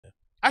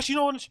Actually, you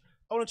know what?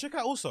 I want to check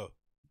out also.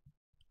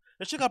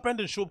 Let's check out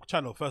Brendan Schaub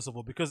channel first of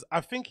all, because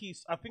I think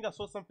I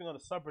saw something on the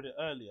subreddit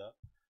earlier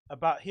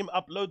about him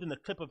uploading a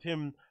clip of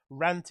him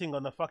ranting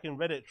on the fucking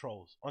Reddit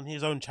trolls on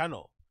his own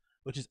channel,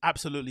 which is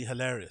absolutely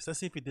hilarious.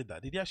 Let's see if he did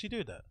that. Did he actually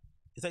do that?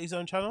 Is that his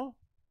own channel?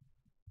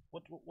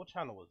 What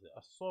channel was it?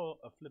 I saw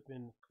a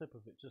flipping clip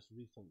of it just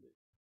recently.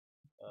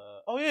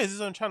 Oh yeah, it's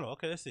his own channel.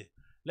 Okay, let's see.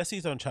 Let's see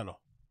his own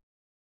channel.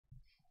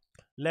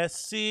 Let's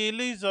see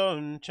his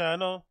own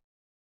channel.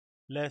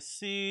 Let's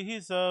see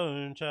his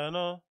own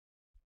channel.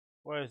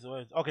 Where is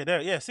it? Okay,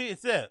 there. Yeah, see,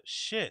 it's there.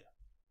 Shit.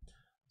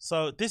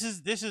 So this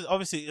is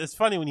obviously, it's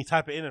funny when you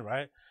type it in,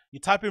 right? You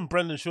type in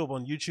Brendan Schaub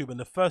on YouTube, and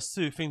the first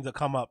two things that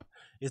come up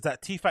is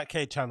that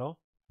TFATK channel,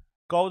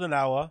 Golden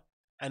Hour,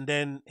 and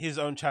then his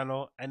own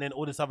channel, and then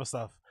all this other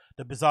stuff.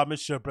 The bizarre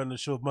mixture of Brendan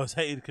Schaub, most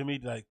hated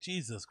comedian. Like,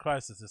 Jesus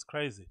Christ, this is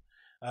crazy.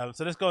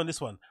 So let's go on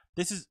this one.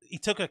 He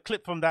took a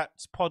clip from that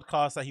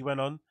podcast that he went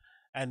on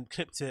and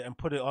clipped it and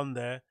put it on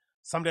there.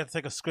 Somebody had to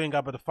take a screen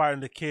grab of the Fire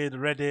and the Kid,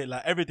 Reddit,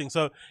 like everything.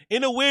 So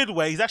in a weird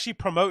way, he's actually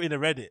promoting a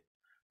Reddit.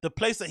 The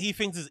place that he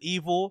thinks is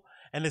evil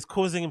and is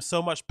causing him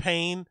so much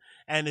pain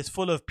and is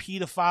full of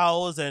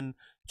pedophiles and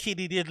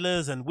kiddie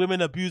diddlers and women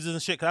abusers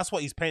and shit. Cause that's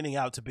what he's painting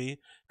out to be,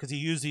 because he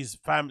used his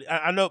family.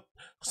 I know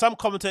some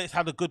commentators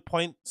had a good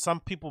point.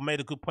 Some people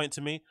made a good point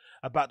to me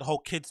about the whole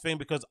kids thing,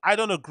 because I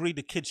don't agree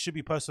the kids should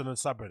be posted on the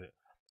subreddit.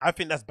 I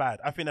think that's bad.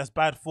 I think that's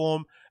bad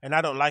form and I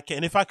don't like it.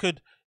 And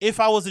if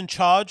I was in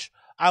charge,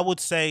 I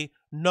would say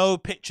no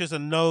pictures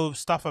and no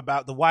stuff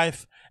about the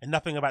wife and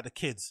nothing about the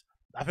kids.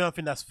 I don't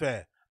think that's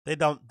fair. They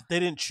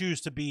didn't choose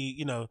to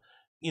be,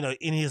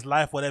 in his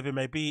life, whatever it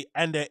may be,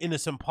 and they're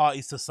innocent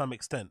parties to some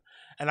extent.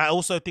 And I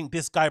also think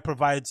this guy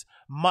provides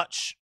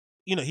much,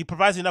 he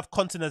provides enough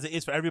content as it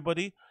is for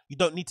everybody. You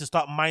don't need to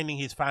start mining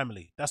his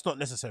family. That's not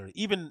necessary.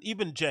 Even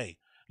Jay,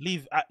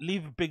 leave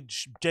Big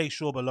Jay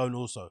Schaub alone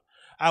also.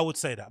 I would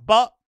say that.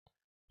 But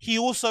he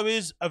also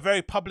is a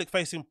very public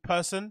facing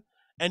person.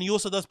 And he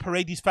also does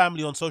parade his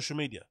family on social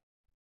media,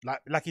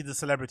 like he's a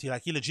celebrity.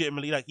 Like he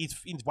legitimately, like his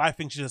wife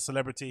thinks she's a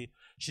celebrity.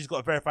 She's got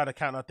a verified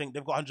account. I think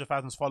they've got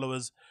 100,000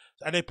 followers,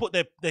 and they put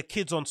their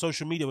kids on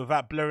social media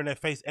without blurring their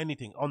face,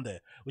 anything on there,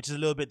 which is a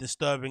little bit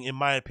disturbing in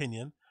my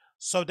opinion.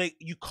 So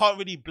you can't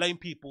really blame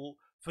people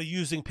for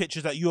using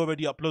pictures that you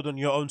already upload on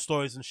your own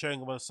stories and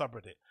sharing them on a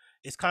subreddit.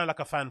 It's kind of like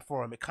a fan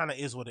forum. It kind of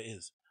is what it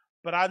is.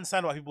 But I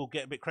understand why people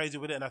get a bit crazy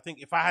with it, and I think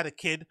if I had a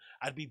kid,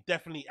 I'd be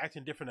definitely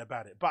acting different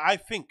about it. But I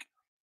think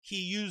he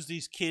used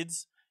these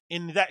kids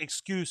in that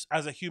excuse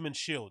as a human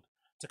shield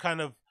to kind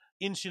of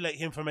insulate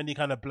him from any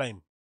kind of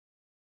blame,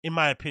 in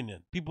my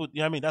opinion. People, you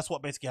know what I mean? That's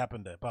what basically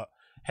happened there. But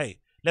hey,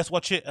 let's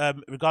watch it.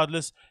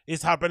 Regardless,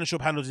 it's how Brendan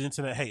Schaub handles the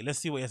internet. Hey, let's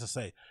see what he has to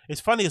say.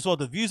 It's funny as well.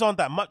 The views aren't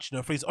that much,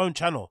 for his own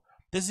channel.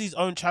 This is his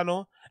own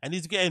channel, and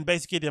he's getting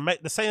basically the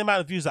same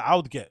amount of views that I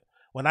would get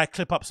when I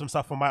clip up some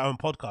stuff from my own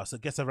podcast.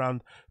 It gets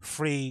around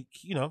 3K,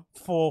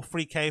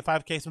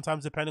 5K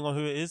sometimes, depending on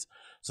who it is.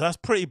 So that's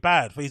pretty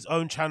bad for his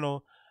own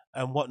channel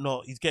and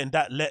whatnot. He's getting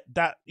that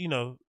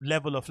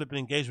level of flipping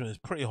engagement is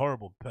pretty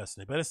horrible,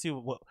 personally. But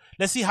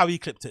let's see how he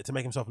clipped it to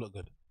make himself look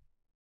good.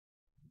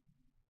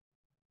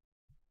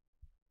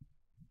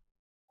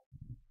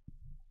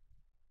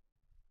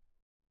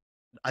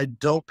 I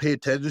don't pay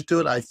attention to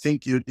it. I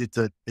think it's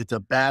a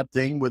bad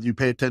thing whether you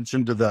pay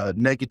attention to the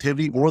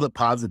negativity or the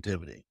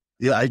positivity.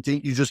 Yeah, I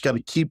think you just got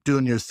to keep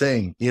doing your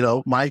thing.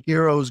 My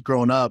heroes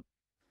growing up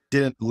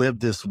didn't live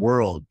this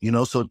world,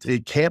 so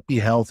it can't be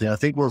healthy. I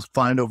think we'll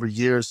find over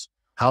years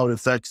how it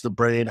affects the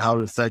brain, how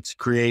it affects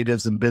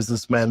creatives and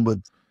businessmen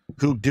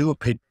who do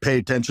pay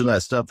attention to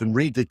that stuff and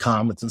read the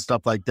comments and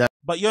stuff like that.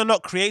 But you're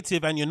not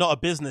creative and you're not a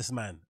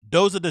businessman.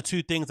 Those are the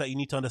two things that you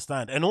need to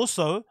understand. And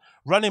also,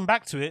 running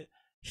back to it,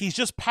 he's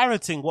just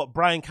parroting what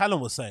BRYAN CALLEN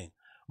was saying.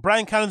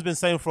 BRYAN CALLEN's been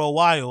saying for a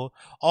while,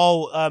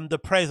 the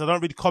praise, I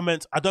don't read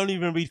comments, I don't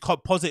even read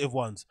positive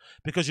ones,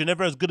 because you're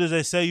never as good as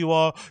they say you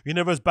are, you're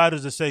never as bad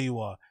as they say you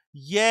are.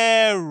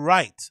 Yeah,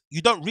 right.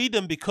 You don't read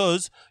them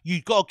because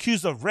you got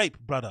accused of rape,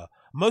 brother.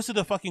 Most of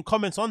the fucking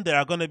comments on there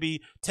are going to be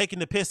taking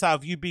the piss out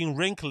of you being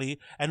wrinkly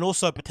and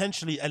also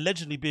potentially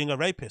allegedly being a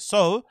rapist.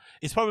 So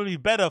it's probably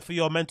better for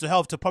your mental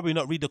health to probably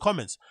not read the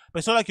comments. But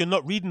it's not like you're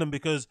not reading them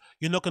because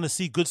you're not going to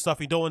see good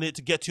stuff. You don't want it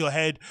to get to your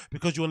head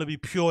because you want to be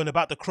pure and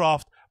about the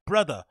craft.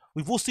 Brother,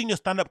 we've all seen your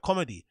stand-up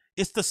comedy.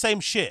 It's the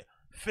same shit.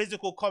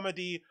 Physical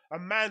comedy, a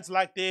man's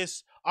like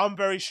this, I'm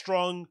very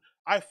strong,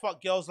 I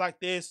fuck girls like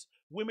this,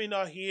 women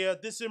are here,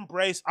 this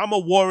embrace, I'm a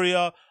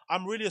warrior,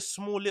 I'm really a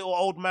small little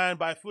old man,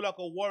 but I feel like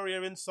a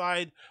warrior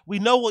inside. We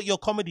know what your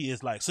comedy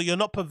is like, so you're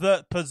not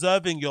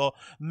preserving your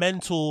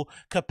mental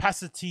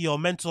capacity or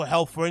mental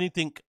health for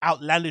anything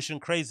outlandish and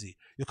crazy.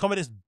 Your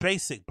comedy is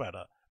basic,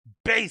 brother.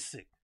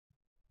 Basic.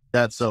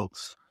 So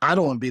I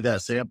don't want to be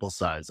that sample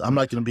size. I'm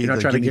not going to be. You're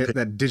not trying to get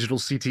that digital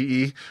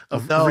CTE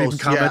of reading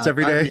comments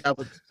every day. I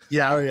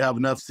already have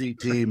enough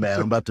CTE, man.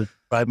 I'm about to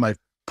drive my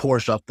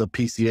Porsche off the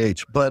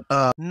PCH. But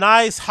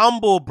nice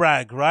humble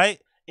brag, right?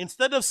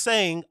 Instead of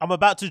saying I'm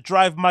about to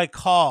drive my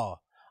car,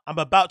 I'm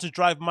about to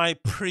drive my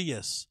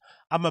Prius,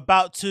 I'm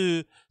about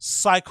to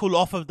cycle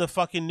off of the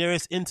fucking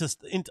nearest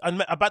interstate.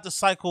 I'm about to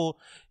cycle,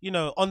 you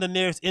know, on the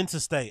nearest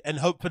interstate and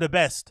hope for the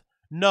best.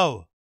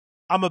 No,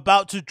 I'm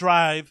about to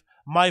drive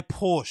my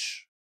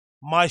Porsche,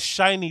 my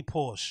shiny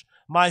Porsche,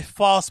 my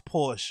fast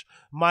Porsche,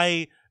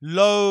 my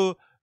low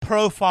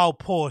profile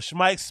Porsche,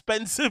 my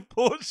expensive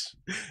Porsche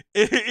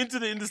into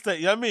the interstate.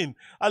 You know what I mean?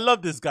 I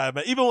love this guy,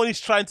 man. Even when he's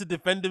trying to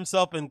defend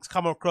himself and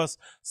come across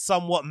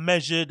somewhat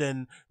measured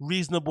and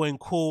reasonable and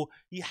cool,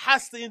 he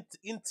has to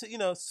you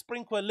know,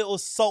 sprinkle a little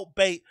salt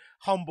bait,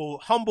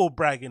 humble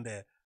brag in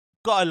there.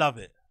 Gotta love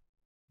it.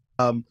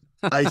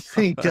 I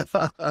think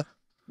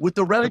with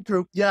the Reddit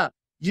group, yeah,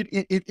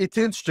 it's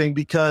interesting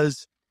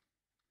because,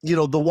 you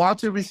know, the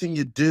watch everything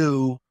you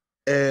do,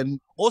 and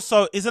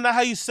also, isn't that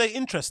how you say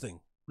interesting?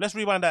 Let's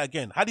rewind that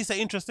again. How do you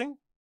say interesting?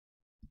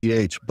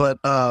 But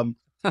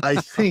I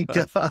think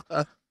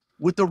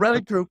with the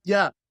Reddit group,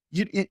 yeah,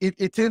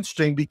 it's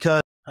interesting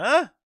because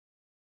I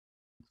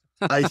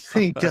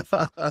think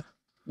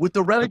with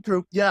the Reddit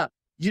group, yeah,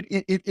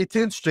 it's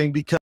interesting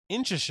because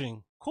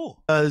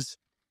cool. Because,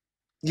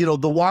 you know,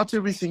 the watch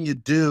everything you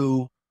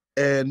do,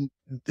 and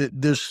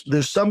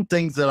there's some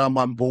things that I'm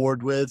on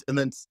board with, and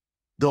then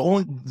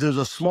there's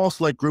a small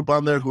select group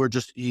on there who are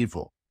just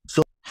evil.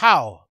 So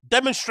how?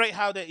 Demonstrate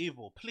how they're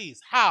evil, please.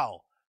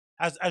 How?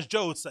 As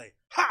Joe would say,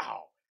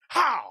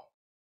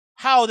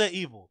 how they're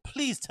evil.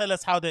 Please tell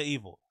us how they're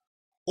evil.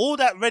 All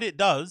that Reddit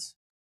does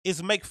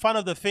is make fun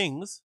of the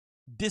things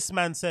this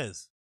man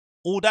says.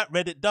 All that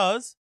Reddit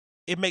does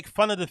is make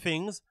fun of the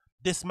things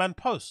this man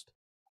posts.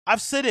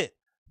 I've said it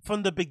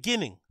from the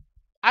beginning.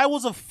 I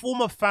was a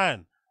former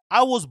fan.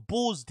 I was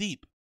balls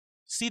deep.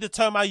 See the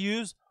term I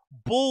use?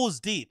 Balls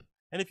deep.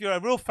 And if you're a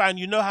real fan,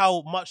 you know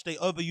how much they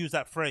overuse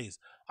that phrase.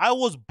 I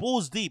was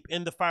balls deep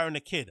in the Firing the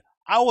Kid.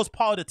 I was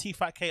part of the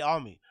TFATK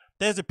army.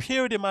 There's a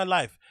period in my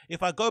life,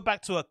 if I go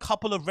back to a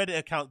couple of Reddit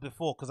accounts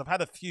before, because I've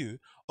had a few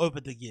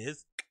over the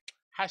years,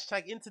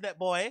 hashtag internet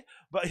boy,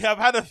 but yeah, I've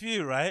had a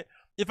few, right?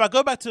 If I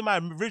go back to my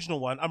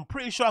original one, I'm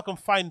pretty sure I can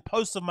find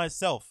posts of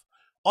myself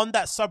on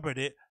that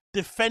subreddit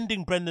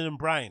defending Brendan and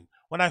Brian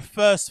when I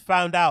first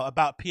found out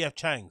about PF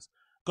Chang's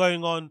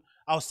going on.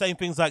 I was saying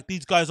things like,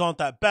 these guys aren't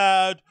that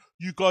bad,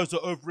 you guys are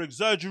over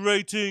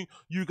exaggerating,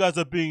 you guys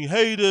are being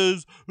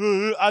haters.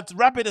 I'd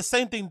rap it the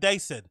same thing they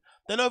said.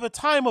 Then over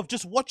time of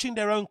just watching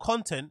their own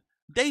content,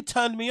 they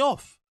turned me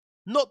off.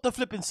 Not the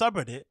flipping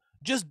subreddit,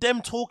 just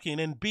them talking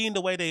and being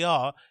the way they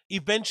are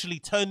eventually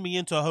turned me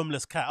into a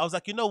homeless cat. I was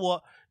like, you know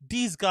what?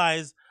 These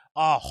guys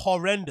are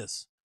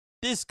horrendous.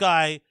 This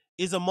guy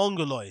is a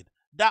mongoloid.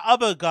 That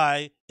other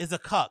guy is a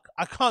cuck.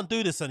 I can't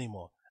do this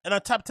anymore. And I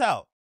tapped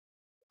out.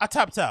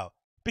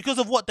 Because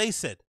of what they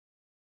said.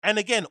 And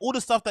again, all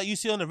the stuff that you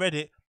see on the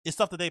Reddit is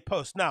stuff that they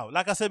post. Now,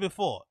 like I said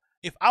before,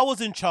 if I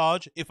was in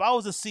charge, if I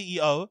was a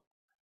CEO,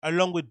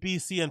 along with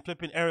BC and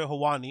flipping Ariel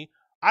Hawani,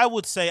 I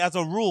would say, as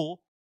a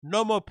rule,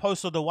 no more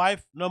posts of the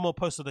wife, no more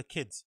posts of the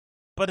kids.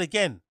 But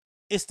again,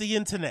 it's the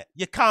internet.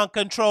 You can't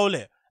control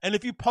it. And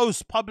if you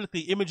post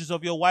publicly images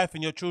of your wife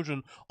and your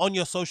children on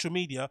your social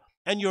media,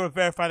 and you're a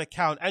verified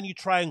account, and you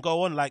try and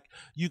go on like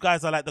you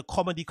guys are like the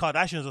comedy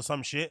Kardashians or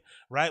some shit,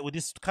 right? With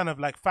this kind of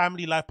like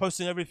family life,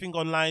 posting everything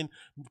online,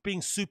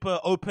 being super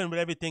open with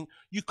everything,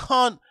 you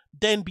can't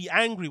then be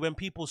angry when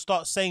people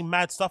start saying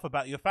mad stuff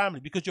about your family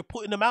because you're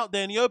putting them out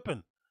there in the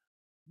open.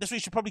 That's why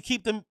you should probably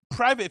keep them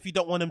private if you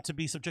don't want them to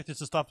be subjected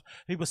to stuff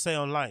people say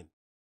online.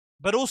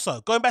 But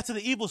also, going back to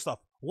the evil stuff,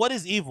 what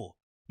is evil?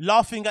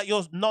 Laughing at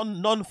your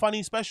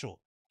non-funny special.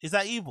 Is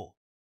that evil?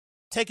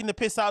 Taking the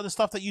piss out of the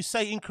stuff that you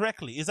say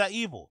incorrectly. Is that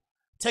evil?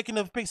 Taking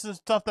the piss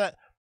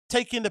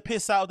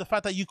out of the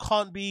fact that you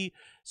can't be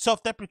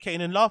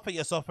self-deprecating and laugh at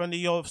yourself and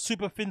you're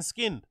super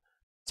thin-skinned.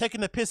 Taking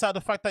the piss out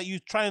of the fact that you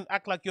try and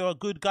act like you're a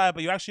good guy,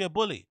 but you're actually a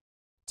bully.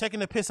 Taking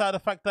the piss out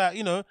of the fact that,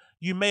 you know,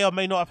 you may or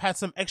may not have had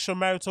some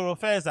extramarital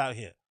affairs out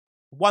here.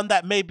 One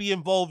that maybe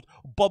involved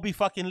Bobby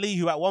fucking Lee,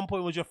 who at one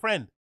point was your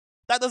friend.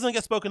 That doesn't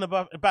get spoken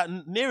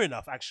about near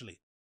enough,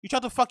 actually. You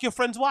tried to fuck your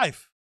friend's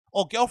wife.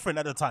 Or girlfriend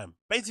at the time.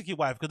 Basically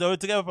wife, because they were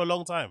together for a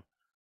long time.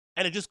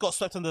 And it just got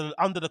swept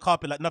under the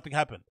carpet like nothing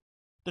happened.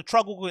 The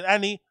trouble with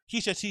Annie,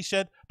 he said, she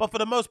said. But for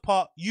the most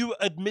part, you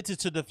admitted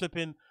to the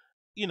flipping,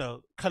 you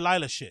know,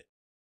 Kalila shit.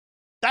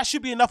 That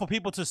should be enough for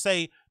people to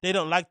say they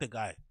don't like the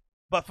guy.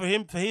 But for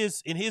him,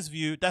 in his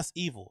view, that's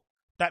evil.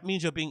 That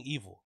means you're being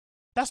evil.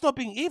 That's not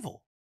being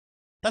evil.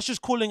 That's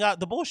just calling out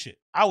the bullshit,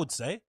 I would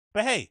say.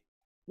 But hey,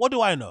 what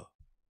do I know?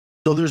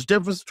 So there's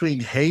difference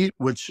between hate,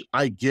 which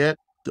I get.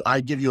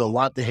 I give you a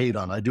lot to hate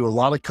on. I do a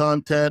lot of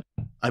content.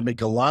 I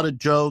make a lot of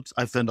jokes.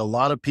 I offend a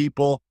lot of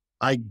people.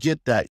 I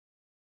get that.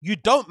 You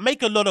don't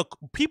make a lot of...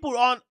 People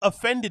aren't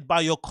offended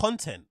by your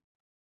content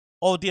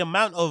or the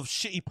amount of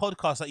shitty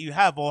podcasts that you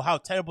have or how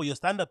terrible your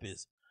stand-up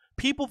is.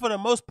 People, for the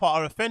most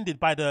part, are offended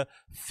by the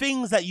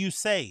things that you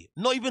say,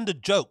 not even the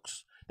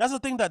jokes. That's the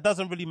thing that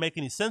doesn't really make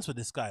any sense with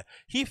this guy.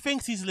 He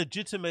thinks he's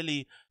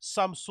legitimately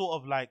some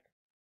sort of like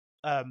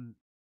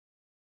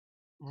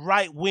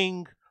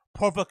right-wing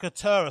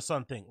provocateur or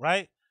something,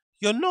 right?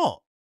 You're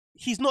not.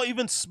 he's not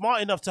even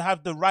smart enough to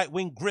have the right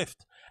wing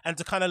grift and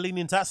to kind of lean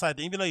into that side.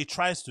 Even though he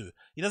tries to,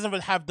 he doesn't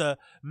really have the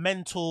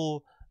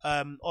mental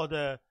or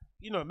the,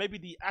 you know, maybe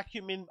the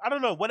acumen. I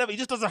don't know, whatever. He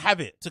just doesn't have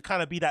it to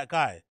kind of be that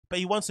guy. But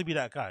he wants to be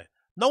that guy.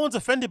 No one's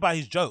offended by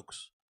his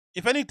jokes.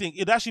 If anything,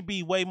 it'd actually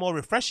be way more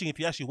refreshing if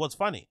he actually was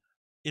funny.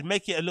 It'd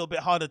make it a little bit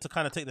harder to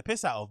kind of take the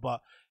piss out of.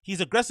 But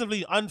he's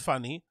aggressively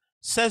unfunny,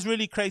 says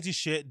really crazy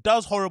shit,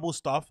 does horrible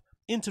stuff,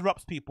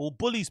 interrupts people,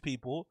 bullies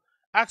people,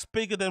 acts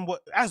better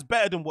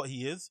than what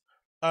he is,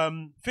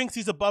 thinks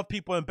he's above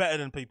people and better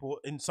than people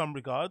in some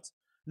regards,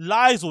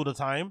 lies all the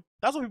time.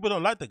 That's why people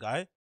don't like the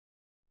guy.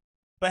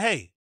 But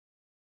hey,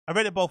 I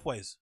read it both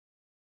ways.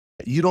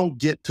 You don't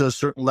get to a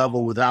certain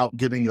level without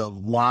getting a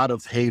lot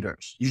of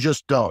haters. You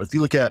just don't. If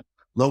you look at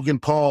Logan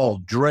Paul,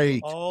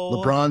 Drake,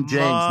 LeBron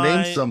James,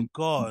 name some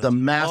the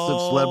massive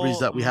celebrities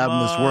that we have in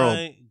this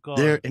world.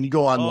 There, and you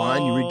go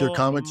online, you read their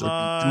comments, or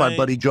to my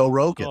buddy Joe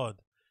Rogan.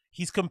 God.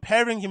 He's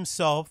comparing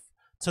himself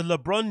to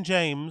LeBron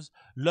James,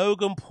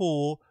 Logan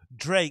Paul,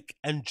 Drake,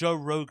 and Joe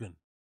Rogan.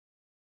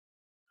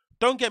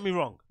 Don't get me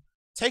wrong.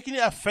 Taking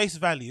it at face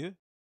value,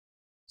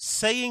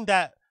 saying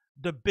that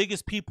the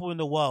biggest people in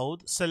the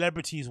world,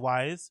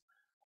 celebrities-wise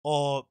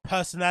or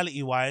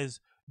personality-wise,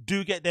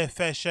 do get their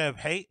fair share of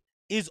hate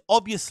is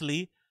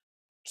obviously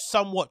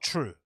somewhat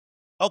true.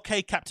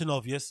 Okay, Captain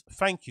Obvious,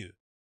 thank you.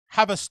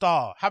 Have a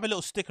star. Have a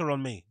little sticker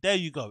on me. There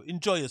you go.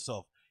 Enjoy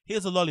yourself.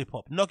 Here's a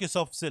lollipop. Knock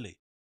yourself silly.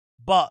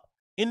 But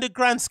in the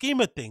grand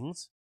scheme of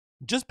things,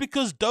 just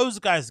because those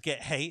guys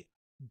get hate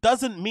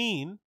doesn't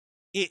mean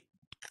it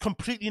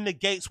completely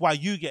negates why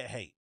you get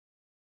hate.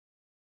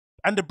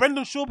 And the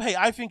Brendan Schaub hate,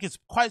 I think, is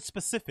quite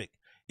specific.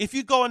 If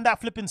you go on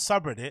that flipping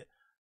subreddit,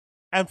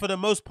 and for the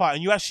most part,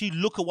 and you actually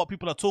look at what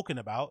people are talking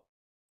about,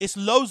 it's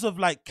loads of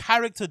like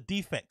character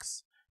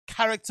defects,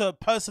 character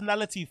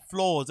personality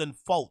flaws and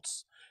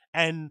faults,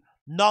 and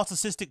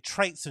narcissistic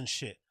traits and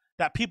shit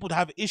that people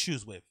have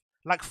issues with.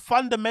 Like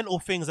fundamental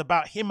things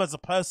about him as a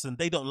person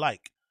they don't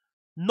like.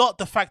 Not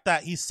the fact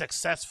that he's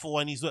successful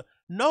and he's...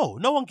 No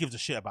one gives a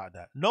shit about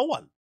that. No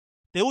one.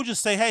 They all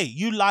just say, hey,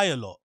 you lie a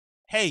lot.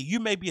 Hey, you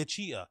may be a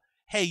cheater.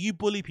 Hey, you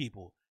bully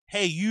people.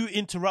 Hey, you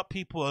interrupt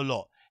people a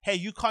lot. Hey,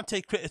 you can't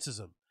take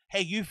criticism.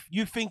 Hey,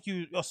 you think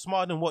you're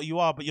smarter than what you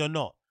are, but you're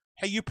not.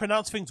 Hey, you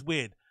pronounce things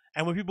weird.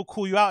 And when people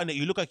call you out in it,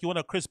 you look like you want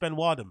to Chris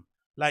Benoit them.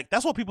 Like,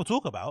 that's what people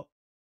talk about.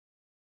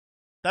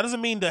 That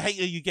doesn't mean the hate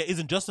that you get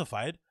isn't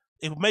justified.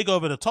 It may go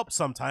over the top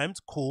sometimes,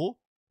 cool,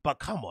 but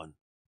come on.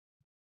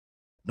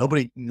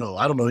 Nobody,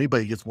 I don't know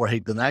anybody gets more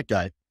hate than that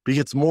guy, but he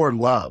gets more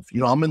love.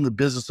 I'm in the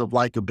business of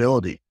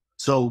likability.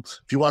 So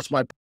if you watch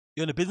my...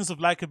 You're in the business of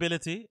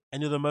likability,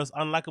 and you're the most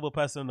unlikable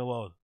person in the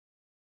world.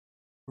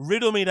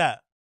 Riddle me that.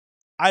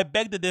 I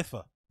beg to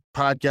differ.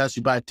 Podcast,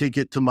 you buy a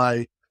ticket to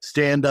my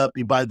stand-up,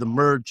 you buy the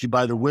merch, you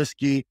buy the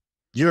whiskey,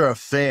 you're a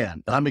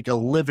fan. And I make a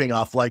living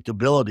off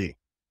likability.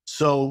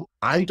 So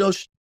I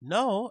just...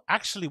 No,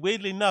 actually,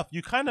 weirdly enough,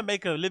 you kind of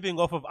make a living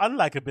off of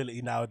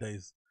unlikability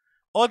nowadays.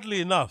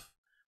 Oddly enough.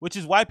 Which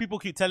is why people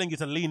keep telling you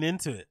to lean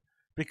into it.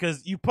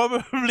 Because you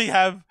probably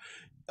have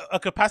a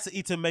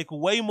capacity to make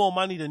way more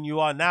money than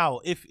you are now.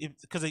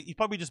 Because he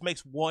probably just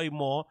makes way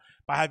more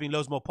by having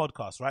loads more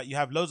podcasts, right? You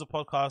have loads of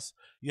podcasts,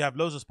 you have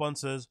loads of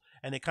sponsors,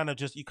 and you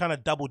kind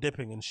of double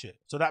dipping and shit.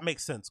 So that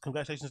makes sense.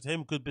 Congratulations to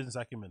him. Good business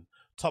acumen.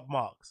 Top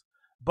marks.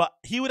 But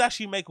he would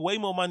actually make way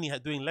more money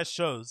at doing less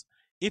shows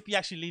if he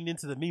actually leaned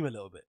into the meme a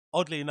little bit,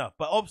 oddly enough.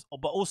 But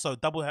also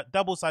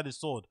double-sided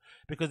sword.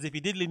 Because if he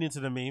did lean into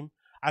the meme,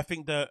 I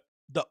think the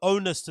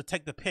onus to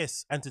take the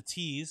piss and to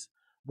tease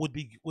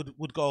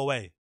would go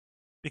away,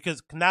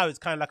 because now it's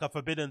kind of like a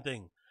forbidden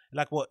thing,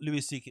 like what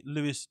Louis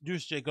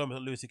J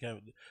Gomez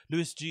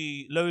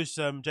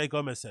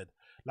said.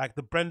 Like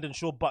the Brendan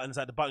Schaub button is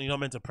like the button you're not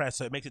meant to press,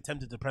 so it makes it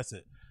tempting to press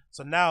it.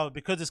 So now,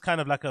 because it's kind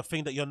of like a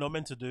thing that you're not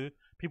meant to do,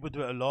 people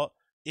do it a lot.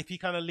 If he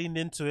kind of leaned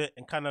into it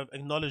and kind of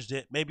acknowledged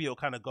it, maybe it'll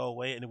kind of go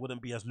away and it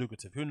wouldn't be as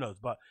lucrative. Who knows?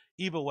 But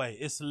either way,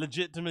 it's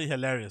legitimately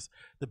hilarious.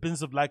 The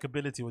business of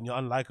likability when you're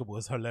unlikable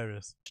is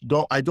hilarious.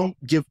 I don't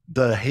give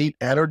the hate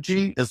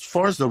energy. As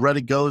far as the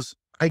Reddit goes,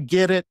 I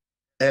get it.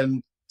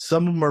 And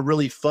some of them are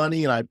really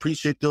funny, and I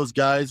appreciate those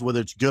guys,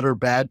 whether it's good or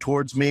bad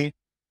towards me.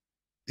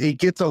 It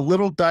gets a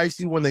little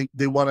dicey when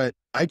they want to...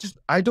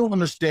 I don't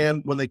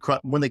understand when they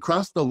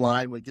cross the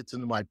line, when it gets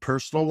into my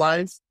personal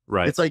life.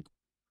 Right. It's like,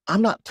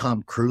 I'm not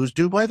Tom Cruise,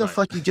 dude. Why the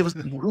fuck you give us...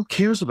 Who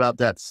cares about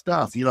that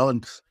stuff,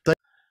 And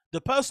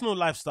the personal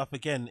life stuff,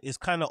 again, is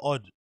kind of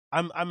odd.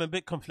 I'm a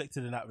bit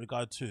conflicted in that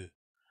regard too,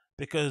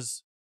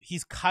 because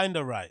he's kind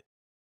of right.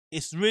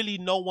 It's really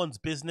no one's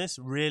business,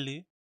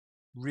 really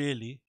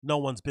no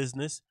one's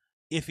business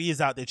if he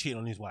is out there cheating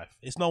on his wife.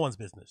 It's no one's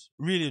business,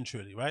 really and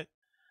truly, right?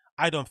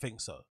 I don't think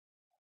so.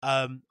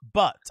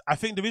 But I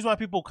think the reason why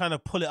people kind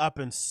of pull it up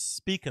and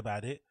speak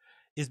about it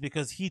is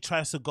because he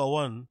tries to go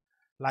on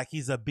like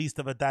he's a beast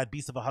of a dad,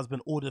 beast of a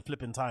husband all the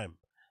flipping time.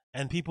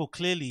 And people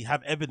clearly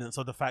have evidence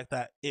of the fact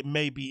that it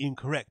may be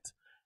incorrect.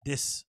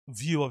 This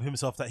view of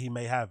himself that he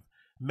may have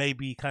may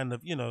be kind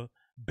of,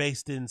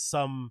 based in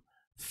some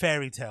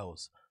fairy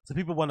tales. So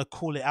people want to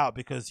call it out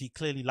because he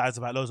clearly lies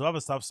about loads of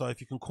other stuff. So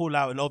if you can call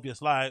out an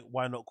obvious lie,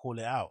 why not call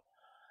it out?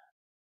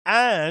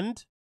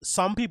 And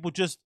some people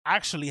just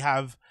actually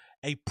have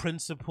a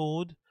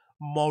principled,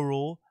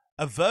 moral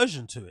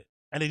aversion to it,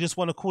 and they just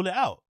want to call it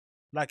out.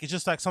 Like, it's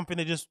just like something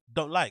they just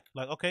don't like.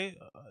 Like, okay,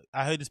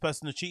 I heard this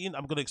person is cheating,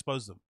 I'm going to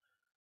expose them.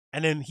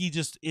 And then he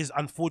just is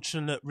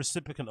unfortunate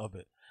recipient of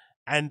it.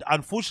 And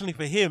unfortunately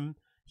for him,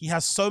 he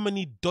has so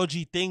many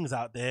dodgy things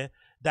out there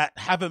that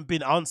haven't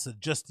been answered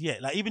just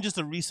yet. Like, even just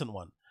a recent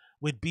one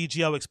with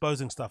BGO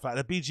exposing stuff. Like,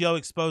 the BGO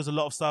exposed a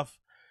lot of stuff,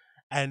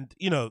 and,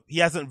 you know, he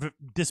hasn't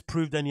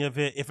disproved any of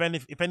it. If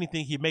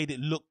anything, he made it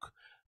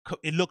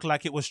looked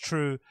like it was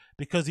true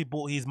because he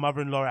bought his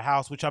mother-in-law a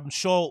house, which I'm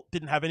sure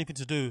didn't have anything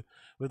to do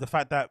with the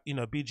fact that, you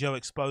know, BGO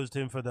exposed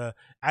him for the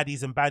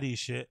addies and baddies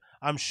shit.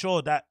 I'm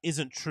sure that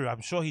isn't true.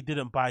 I'm sure he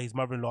didn't buy his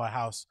mother-in-law a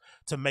house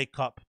to make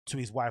up to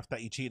his wife that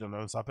he cheated on her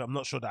and stuff. I'm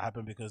not sure that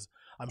happened, because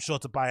I'm sure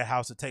to buy a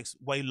house, it takes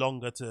way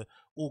longer to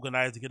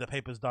organize, to get the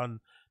papers done,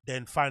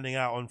 than finding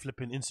out on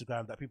flipping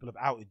Instagram that people have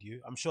outed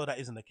you. I'm sure that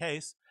isn't the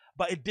case,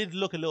 but it did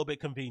look a little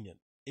bit convenient.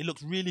 It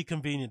looked really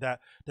convenient that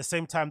the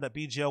same time that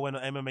BGO went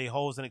on MMA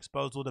Holes and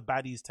exposed all the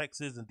baddies,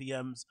 texts and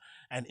DMs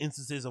and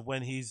instances of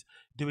when he's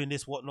doing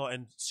this, whatnot,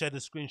 and shared the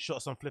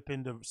screenshots on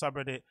flipping the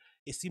subreddit,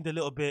 it seemed a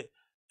little bit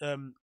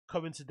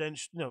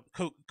coincidental, you know,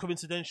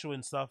 coincidental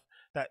and stuff,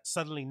 that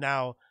suddenly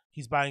now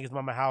he's buying his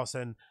mama house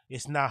and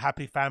it's now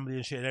happy family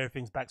and shit and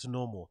everything's back to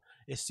normal.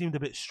 It seemed a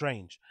bit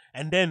strange.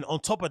 And then on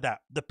top of that,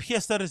 the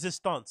pièce de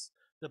résistance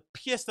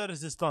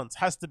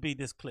has to be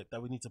this clip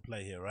that we need to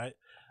play here, right?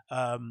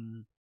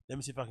 Let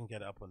me see if I can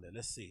get it up on there.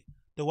 Let's see.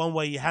 The one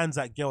where he hands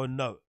that girl a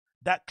note.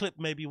 That clip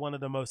may be one of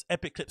the most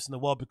epic clips in the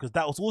world, because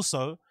that was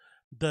also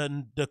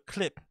the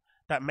clip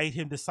that made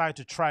him decide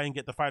to try and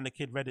get the Find the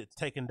Kid Reddit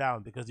taken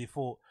down, because he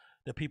thought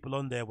the people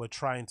on there were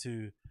trying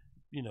to,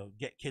 you know,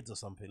 get kids or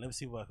something. Let me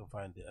see where I can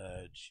find it.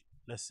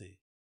 Let's see.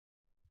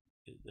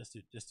 Let's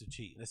do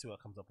cheating. Let's see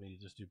what comes up when you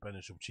just do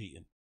Brendan Schaub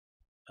cheating.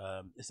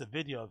 It's a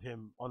video of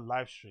him on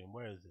live stream.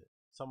 Where is it?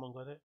 Someone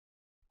got it?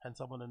 Hand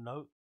someone a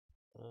note?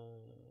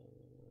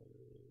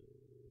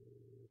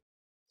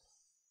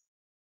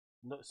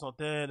 No, it's not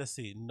there. Let's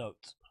see.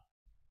 Note.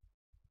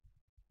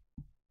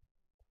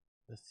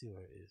 Let's see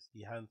where it is.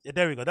 He hands. Yeah,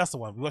 there we go. That's the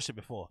one. We watched it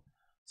before.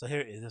 So here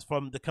it is. It's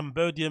from the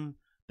Cambodian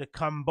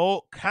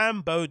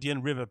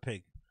River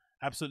Pig.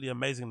 Absolutely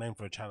amazing name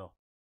for a channel.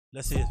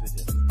 Let's see his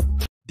video.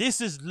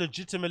 This is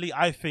legitimately,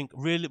 I think,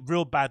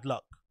 real bad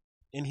luck.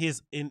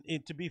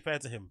 To be fair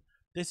to him,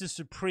 this is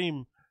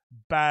supreme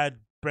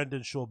bad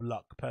Brendan Schaub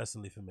luck,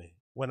 personally, for me,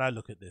 when I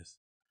look at this.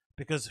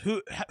 Because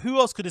who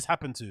else could this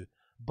happen to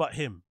but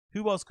him?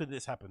 Who else could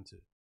this happen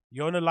to?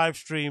 You're on a live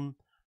stream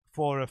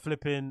for a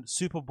flipping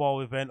Super Bowl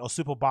event, or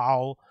Super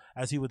Bowl,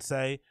 as he would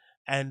say,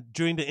 and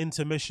during the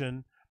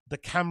intermission, the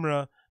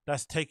camera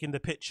that's taking the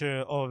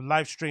picture, or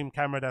live stream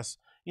camera that's,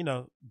 you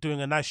know,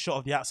 doing a nice shot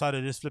of the outside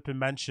of this flipping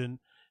mansion,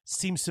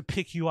 seems to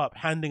pick you up,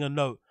 handing a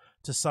note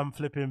to some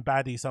flipping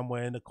baddie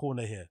somewhere in the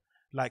corner here.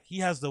 Like, he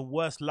has the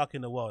worst luck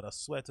in the world, I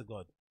swear to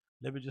God.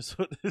 Let me just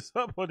put this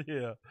up on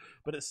here.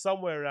 But it's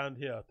somewhere around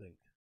here, I think.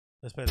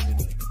 Let's play the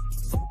video.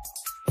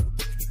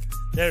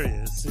 There he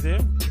is. See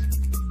him?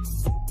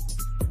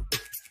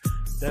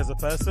 There's a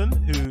person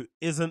who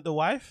isn't the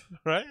wife,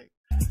 right?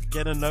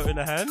 Get a note in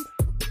the hand.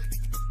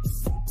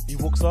 He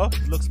walks off,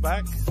 looks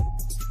back,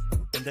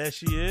 and there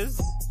she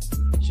is.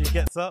 She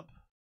gets up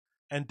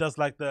and does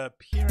like the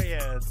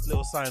period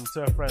little sign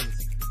to her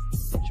friends.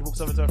 She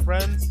walks over to her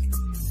friends.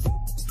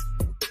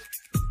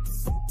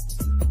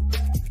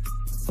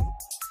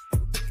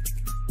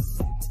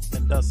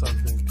 And does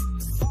something.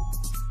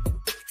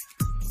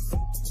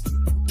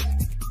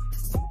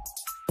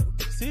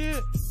 See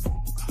it?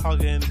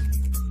 Hugging.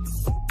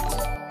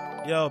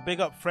 Yo, big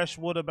up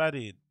Freshwater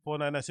Baddie.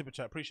 499 super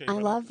chat. Appreciate it. I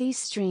love these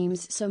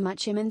streams so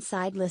much. I'm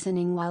inside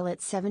listening while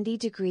it's 70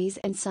 degrees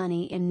and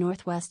sunny in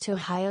Northwest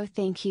Ohio.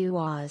 Thank you,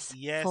 Oz.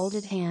 Yes.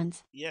 Folded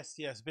hands. Yes.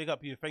 Big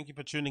up you. Thank you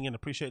for tuning in.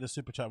 Appreciate the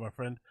super chat, my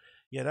friend.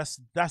 Yeah, that's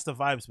the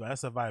vibes, man.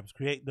 That's the vibes.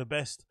 Create the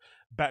best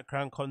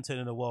background content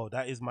in the world.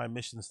 That is my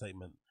mission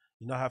statement.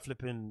 You know how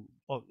flipping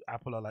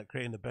Apple are like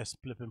creating the best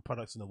flipping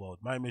products in the world.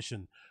 My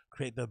mission: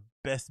 create the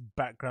best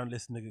background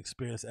listening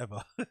experience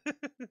ever.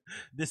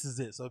 This is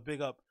it. So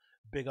big up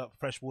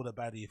Freshwater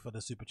Baddie for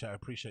the super chat. I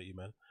appreciate you,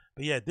 man.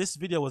 But yeah, this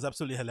video was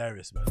absolutely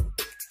hilarious, man.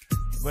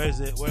 Where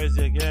is it? Where is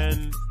it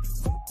again?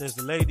 There's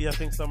the lady, I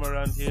think, somewhere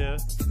around here.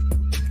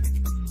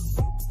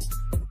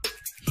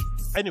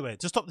 Anyway,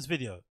 to stop this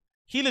video,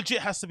 he legit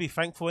has to be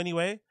thankful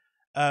anyway,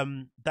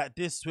 that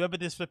whoever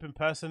this flipping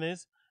person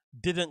is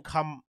didn't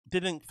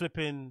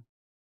flipping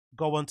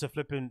go on to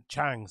flipping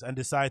Chang's and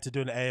decide to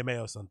do an AMA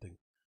or something.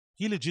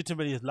 He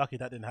legitimately is lucky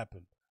that didn't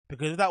happen.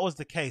 Because if that was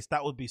the case,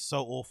 that would be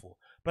so awful.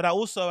 But I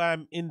also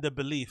am in the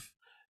belief,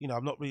 you know,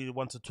 I'm not really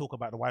one to talk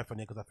about the wife on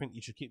here because I think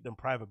you should keep them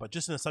private. But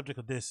just in the subject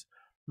of this,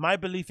 my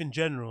belief in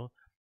general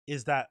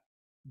is that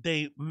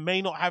they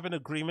may not have an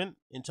agreement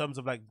in terms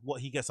of like what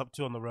he gets up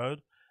to on the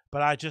road.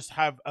 But I just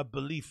have a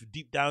belief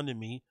deep down in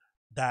me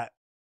that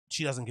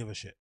she doesn't give a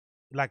shit.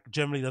 like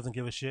generally doesn't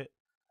give a shit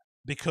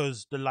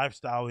because the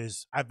lifestyle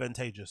is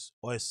advantageous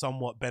or is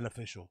somewhat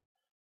beneficial.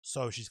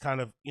 So she's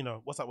kind of, you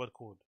know, what's that word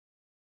called?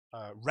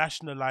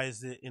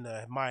 Rationalize it in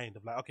her mind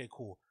of like, okay,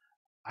 cool.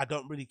 I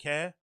don't really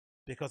care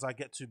because I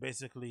get to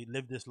basically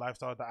live this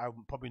lifestyle that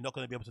I'm probably not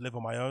going to be able to live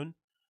on my own.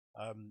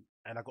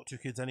 And I got 2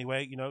 kids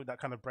anyway, you know, that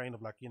kind of brain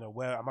of like, you know,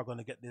 where am I going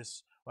to get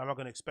this? Where am I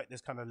going to expect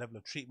this kind of level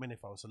of treatment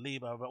if I was to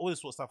leave? All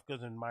this sort of stuff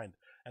goes in mind.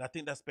 And I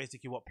think that's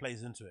basically what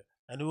plays into it.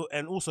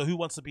 And also, who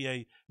wants to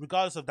be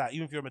regardless of that,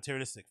 even if you're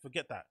materialistic,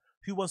 forget that.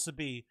 Who wants to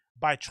be,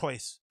 by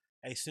choice,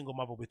 a single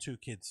mother with 2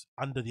 kids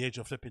under the age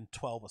of flipping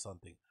 12 or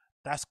something?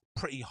 That's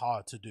pretty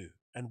hard to do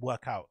and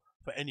work out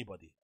for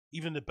anybody,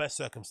 even the best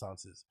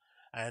circumstances.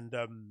 And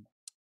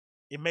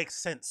it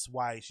makes sense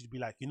why she'd be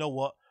like, you know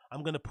what,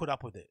 I'm going to put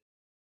up with it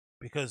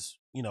because,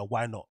 you know,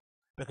 why not?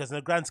 Because in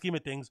the grand scheme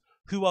of things,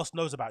 who else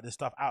knows about this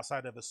stuff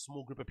outside of a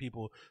small group of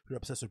people who are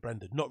obsessed with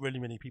Brendan? Not really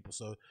many people.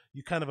 So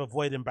you kind of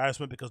avoid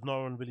embarrassment because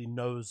no one really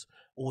knows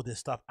all this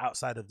stuff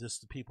outside of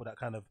just the people that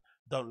kind of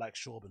don't like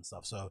Schaub and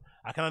stuff. So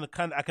I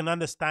can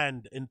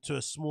understand into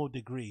a small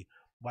degree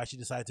why she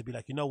decided to be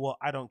like, you know what,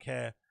 I don't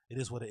care. It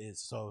is what it is.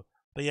 So,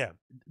 but yeah,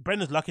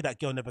 Brendan's lucky that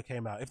girl never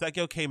came out. If that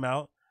girl came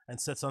out and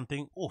said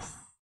something, oof,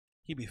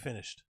 he'd be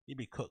finished. He'd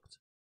be cooked.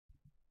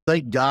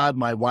 Thank God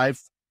my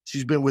wife,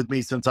 she's been with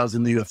me since I was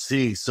in the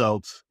UFC.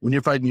 So when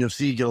you're fighting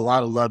UFC, you get a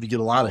lot of love, you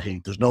get a lot of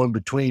hate. There's no in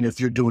between if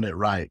you're doing it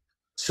right.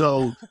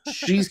 So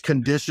she's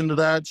conditioned to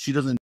that. She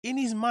doesn't. In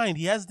his mind,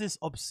 he has this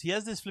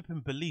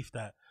flipping belief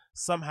that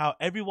somehow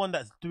everyone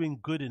that's doing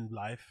good in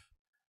life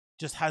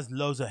just has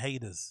loads of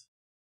haters.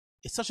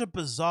 It's such a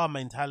bizarre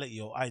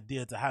mentality or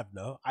idea to have,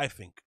 no? I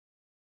think.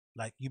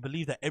 Like, you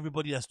believe that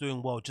everybody that's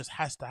doing well just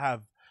has to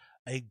have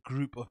a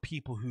group of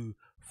people who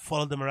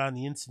follow them around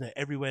the internet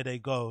everywhere they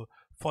go,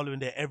 following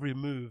their every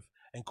move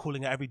and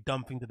calling out every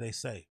dumb thing that they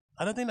say.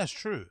 I don't think that's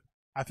true.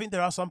 I think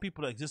there are some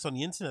people that exist on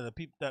the internet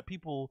that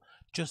people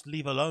just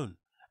leave alone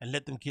and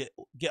let them get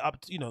up,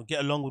 you know,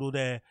 get along with all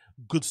their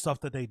good stuff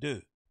that they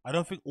do. I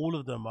don't think all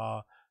of them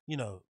are, you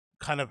know,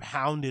 kind of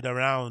hounded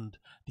around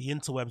the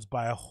interwebs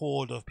by a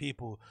horde of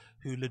people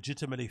who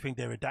legitimately think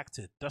they're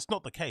redacted. That's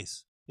not the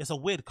case. It's a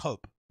weird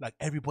cope. Like,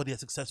 everybody that's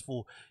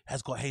successful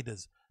has got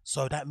haters.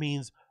 So that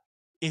means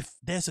if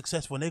they're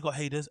successful and they got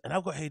haters and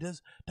I've got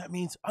haters, that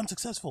means I'm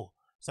successful.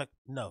 It's like,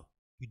 no,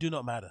 you do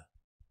not matter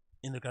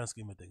in the grand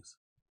scheme of things.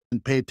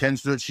 And pay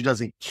attention to it. She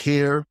doesn't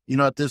care, you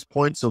know, at this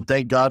point. So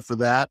thank God for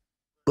that.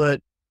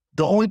 But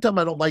the only time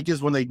I don't like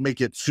is when they make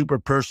it super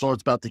personal.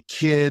 It's about the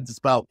kids. It's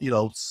about, you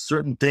know,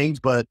 certain things.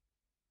 But,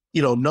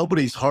 you know,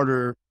 nobody's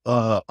harder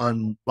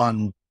on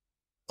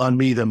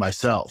me than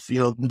myself. You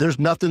know, there's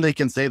nothing they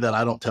can say that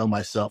I don't tell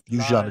myself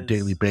usually on a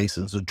daily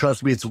basis. And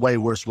trust me, it's way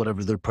worse,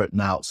 whatever they're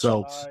putting out.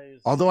 So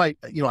although I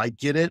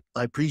get it,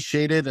 I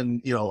appreciate it.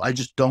 And, you know, I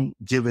just don't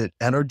give it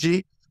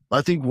energy.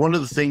 I think one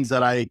of the things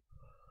that I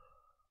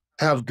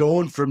have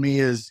going for me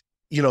is,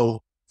 you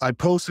know, I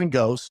post and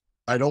ghost.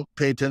 I don't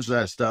pay attention to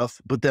that stuff,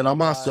 but then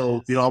I'm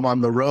also, you know, I'm on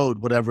the road,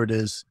 whatever it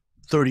is,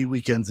 30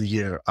 weekends a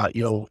year.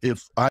 You know,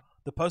 if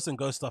the post and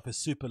ghost stuff is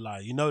super lie.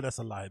 You know that's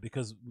a lie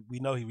because we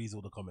know he reads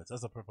all the comments.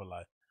 That's a proper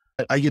lie.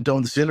 I get done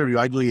with this interview,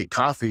 I go get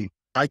coffee.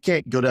 I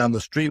can't go down the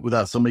street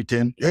without somebody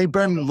saying, "Hey,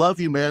 Brendan, love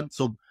you, man."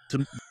 So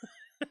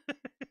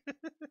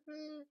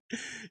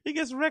he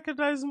gets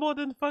recognized more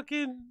than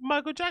fucking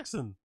Michael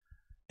Jackson.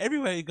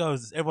 Everywhere he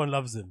goes, everyone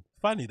loves him.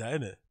 Funny that,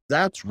 isn't it?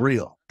 That's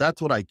real.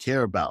 That's what I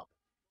care about.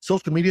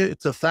 Social media,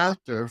 it's a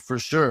factor for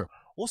sure.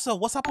 Also,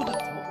 what's up?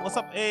 What's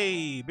up?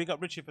 Hey, big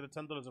up Richie for the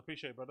 $10.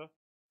 Appreciate it, brother.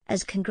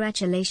 As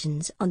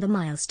congratulations on the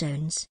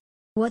milestones.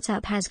 What's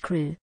up, Has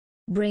crew?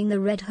 Bring the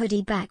red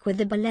hoodie back with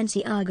the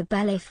Balenciaga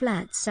ballet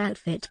flats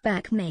outfit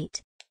back,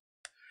 mate.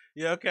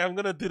 Yeah, okay, I'm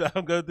gonna do that.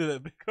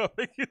 Big up,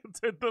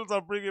 $10.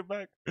 I'll bring it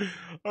back.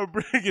 I'll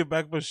bring it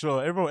back for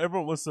sure.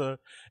 Everyone wants the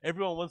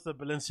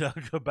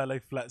Balenciaga ballet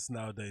flats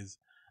nowadays.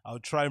 I'll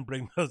try and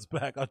bring those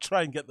back. I'll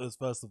try and get those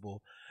first of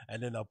all,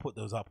 and then I'll put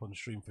those up on the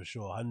stream for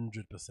sure.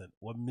 100%,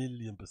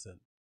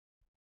 1,000,000%.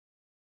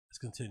 Let's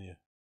continue.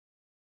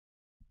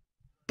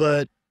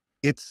 But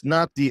it's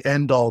not the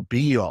end all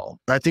be all.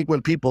 I think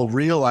when people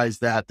realize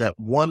that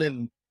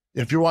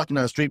if you're walking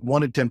down the street,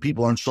 1 in 10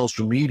 people on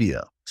social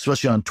media,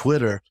 especially on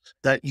Twitter,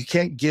 that you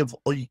can't give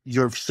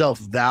your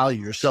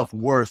self-value, your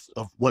self-worth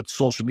of what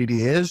social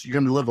media is, you're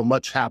going to live a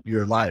much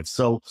happier life.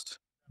 So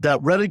that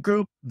Reddit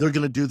group, they're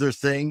going to do their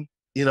thing,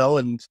 you know,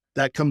 and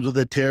that comes with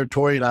the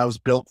territory, and I was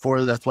built for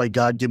it. That's why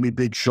God gave me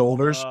big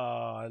shoulders.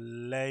 Oh,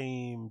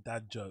 lame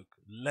dad joke.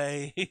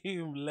 Lame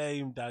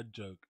dad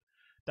joke.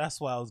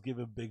 That's why I was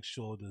given big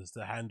shoulders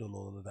to handle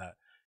all of that.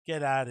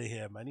 Get out of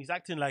here, man. He's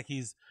acting like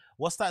he's,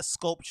 what's that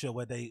sculpture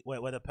where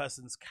the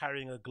person's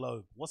carrying a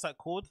globe? What's that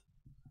called?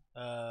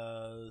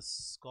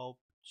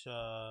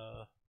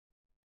 Sculpture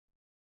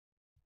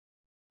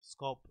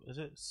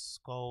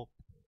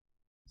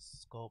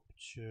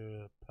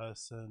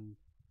person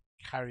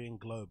carrying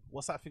globe.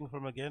 What's that thing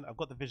from again? I've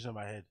got the vision in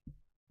my head.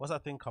 What's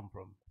that thing come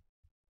from?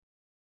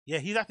 Yeah,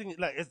 he's acting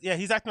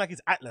like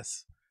he's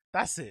Atlas.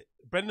 That's it.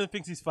 Brendan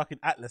thinks he's fucking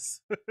Atlas.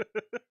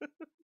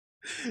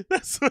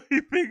 That's what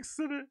he thinks,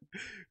 isn't it?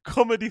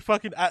 Comedy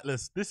fucking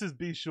Atlas. This is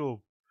B. Shaw.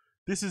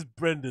 This is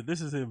Brendan.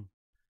 This is him.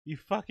 He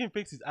fucking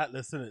thinks he's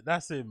Atlas, isn't it?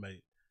 That's him,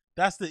 mate.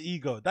 That's the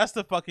ego. That's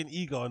the fucking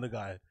ego on the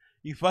guy.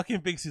 He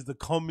fucking thinks he's the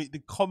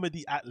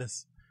comedy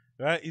Atlas.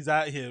 Right? He's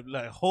out here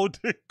like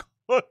holding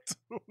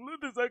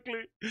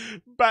exactly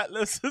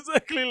batless.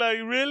 Exactly like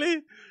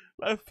really?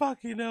 Like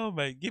fucking hell,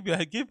 mate. Give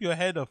your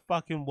head a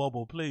fucking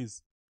wobble,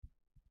 please.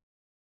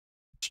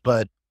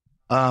 But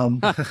they're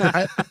gonna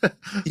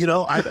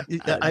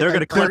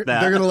clip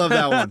that. They're gonna love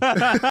that one.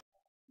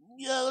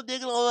 Yo, they're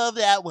gonna love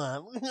that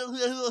one.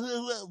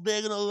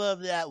 They're gonna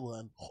love that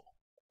one.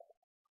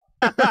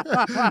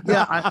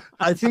 Yeah,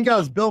 I think I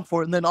was built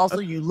for it. And then also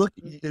you look,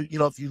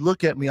 if you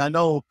look at me, I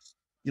know,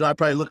 I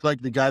probably look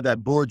like the guy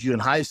that bullied you in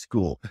high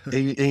school.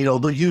 And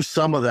they'll use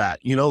some of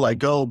that,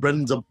 like, oh,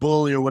 Brendan's a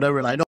bully or whatever.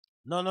 And I know.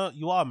 No,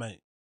 you are,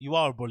 mate. You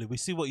are a bully. We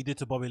see what you did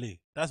to Bobby Lee.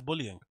 That's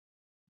bullying.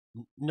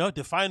 No,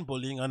 define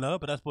bullying, I know,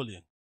 but that's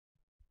bullying.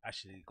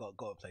 Actually, gotta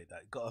play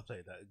that. Gotta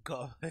play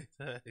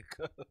that.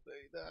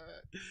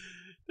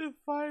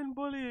 Define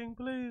bullying,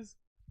 please.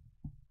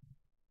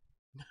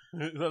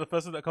 Is that the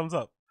first thing that comes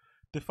up?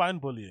 Define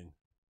bullying.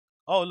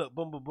 Oh, look,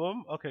 boom, boom,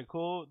 boom. Okay,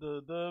 cool.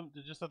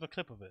 They just have a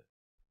clip of it.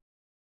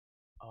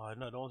 Oh,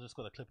 no one's just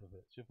got a clip of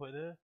it. Should we put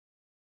it there?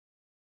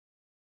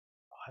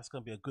 Oh, that's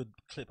gonna be a good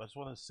clip. I just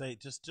want to say,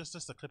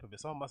 just a clip of it.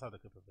 Someone must have a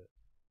clip of it.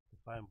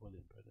 Define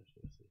bullying, brother.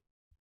 Let's see.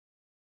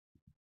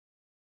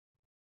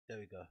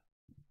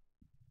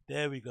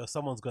 There we go.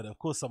 Someone's got it. Of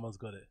course, someone's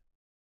got it.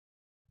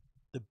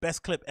 The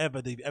best clip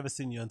ever they've ever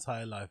seen in your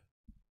entire life.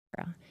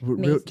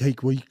 Hey,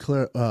 will you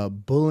clear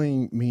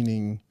bullying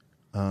meaning?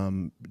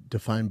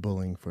 Define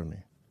bullying for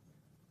me.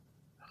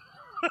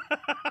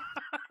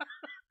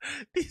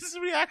 These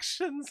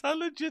reactions are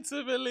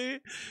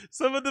legitimately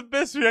some of the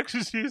best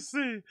reactions you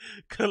see.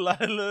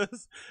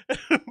 Kalila's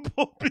and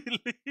Bobby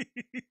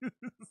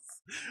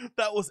Lee's.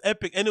 That was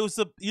epic. And it was,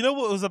 you know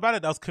what was about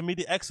it? That was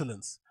comedic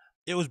excellence.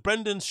 It was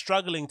Brendan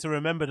struggling to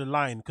remember the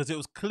line because it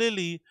was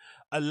clearly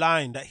a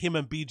line that him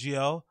and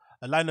BGL,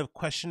 a line of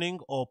questioning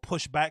or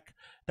pushback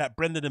that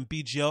Brendan and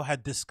BGL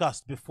had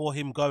discussed before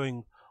him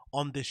going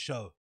on this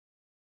show.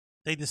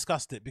 They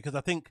discussed it because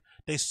I think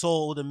they saw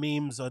all the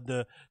memes or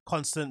the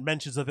constant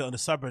mentions of it on the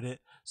subreddit.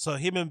 So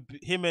him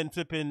and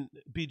flipping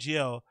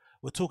BGL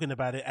were talking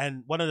about it,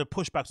 and one of the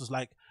pushbacks was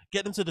like,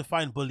 get them to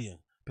define bullying.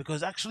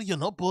 Because actually you're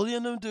not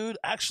bullying them, dude.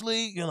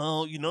 Actually, dude,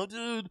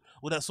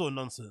 all that sort of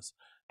nonsense.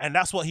 And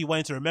that's what he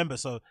wanted to remember.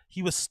 So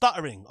he was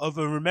stuttering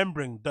over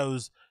remembering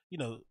those,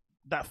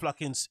 that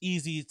fucking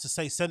easy to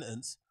say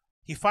sentence.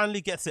 He finally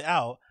gets it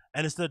out,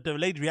 and it's the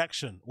delayed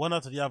reaction, one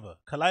after the other.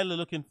 Kalila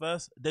looking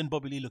first, then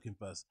Bobby Lee looking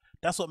first.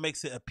 That's what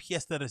makes it a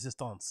pièce de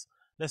résistance.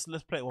 Let's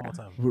play it one more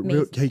time.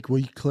 Hey, will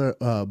you clear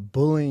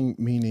bullying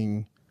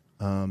meaning?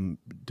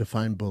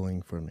 Define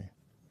bullying for me.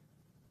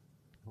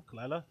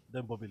 Kalila,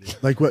 then Bobby Lee.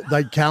 Like what?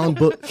 Like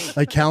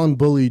Callen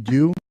bullied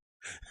you.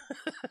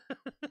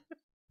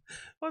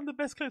 One of the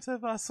best clips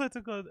ever. I swear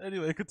to God.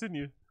 Anyway,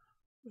 continue.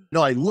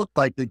 No, I look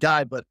like the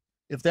guy, but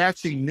if they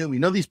actually knew me,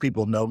 these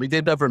people know me.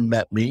 They've never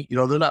met me.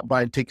 They're not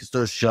buying tickets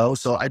to a show,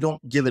 so I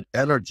don't give it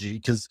energy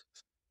because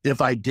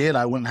if I did,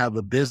 I wouldn't have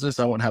a business.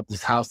 I wouldn't have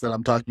this house that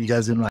I'm talking to you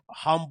guys in.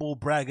 Humble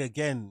brag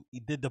again. He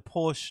did the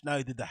Porsche. Now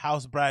he did the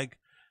house brag.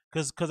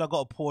 Because I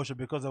got a Porsche,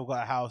 because I've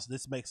got a house.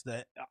 This makes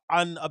the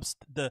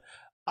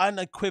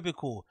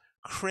unequivocal,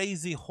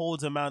 crazy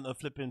hordes amount of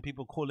flipping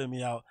people calling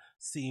me out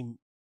seem,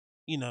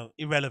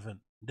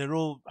 irrelevant. They're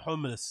all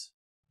homeless.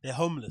 They're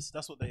homeless.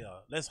 That's what they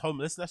are. Let's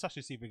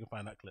actually see if we can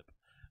find that clip.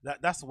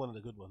 That's one of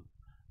the good ones.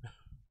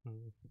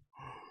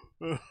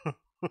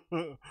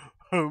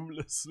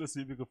 Homeless. Let's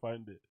see if we can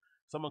find it.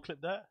 Someone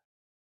clip that?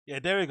 Yeah,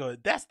 there we go.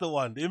 That's the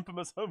one. The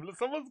infamous homeless.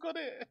 Someone's got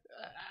it.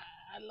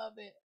 I love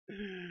it.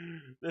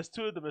 There's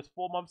two of them. It's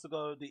 4 months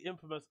ago. The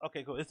infamous.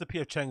 Okay, cool. It's the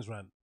P.F. Chang's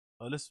rant.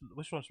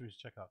 Which one should we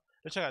check out?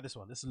 Let's check out this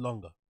one. This is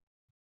longer.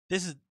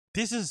 This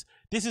is.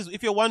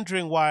 If you're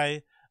wondering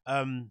why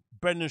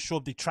Brendan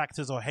Schaub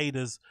detractors or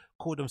haters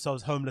call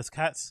themselves homeless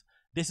cats,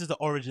 this is the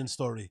origin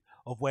story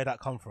of where that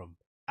come from.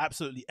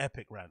 Absolutely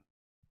epic rant.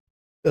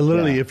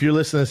 Literally, if you're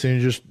listening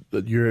to this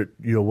and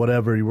you're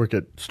whatever, you work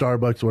at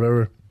Starbucks,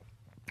 whatever,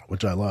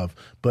 which I love,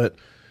 but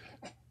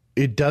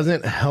it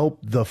doesn't help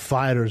the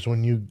fighters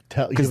when you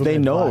tell, because they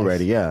know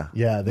already. Yeah.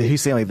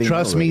 He's saying like they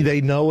trust me.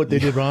 They know what they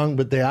did wrong,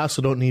 but they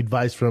also don't need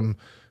advice from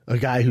a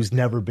guy who's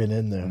never been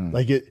in there.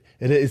 Like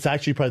it's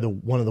actually probably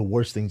one of the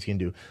worst things you can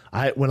do.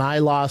 When I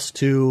lost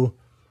to,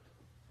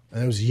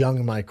 and I was young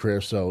in my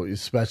career, so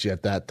especially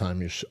at that time,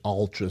 you're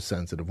ultra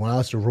sensitive. When I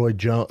lost to Roy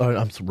Jones,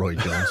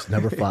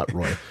 never fought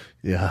Roy.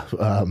 Yeah.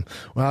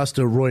 When I lost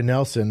to Roy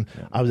Nelson,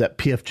 I was at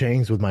P.F.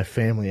 Chang's with my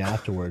family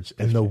afterwards,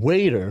 and the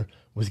waiter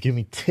was giving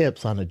me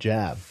tips on a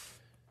jab.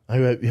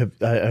 And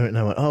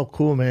I went, oh,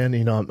 cool, man.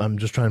 I'm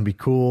just trying to be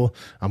cool.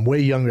 I'm way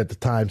younger at the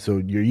time, so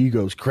your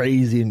ego's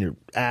crazy and you're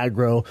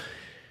aggro.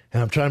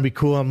 And I'm trying to be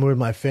cool. I'm with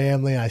my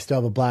family. I still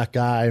have a black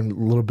eye and a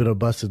little bit of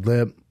busted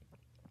lip.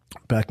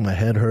 Back of my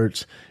head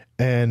hurts.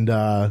 And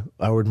I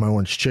ordered my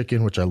orange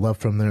chicken, which I love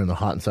from there, and the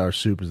hot and sour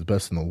soup is the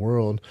best in the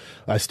world.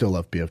 I still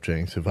love PF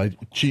Chang's. If I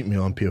cheat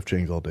meal on PF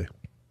Chang's all day.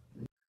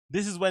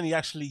 This is when he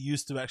actually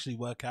used to actually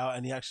work out,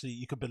 and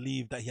you could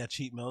believe that he had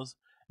cheat meals.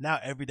 Now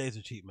every day is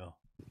a cheat meal.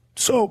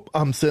 So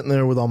I'm sitting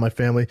there with all my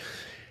family,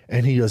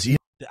 and he goes, The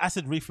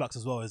acid reflux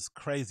as well is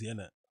crazy, isn't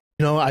it?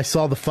 you know, I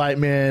saw the fight,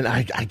 man.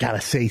 I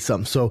gotta say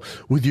something. So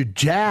with your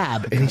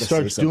jab, and he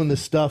starts doing this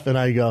stuff, and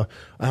I'm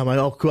like,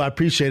 oh, cool, I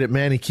appreciate it,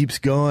 man. He keeps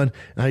going,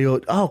 and I go,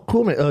 oh,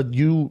 cool, man. What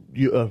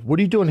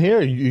are you doing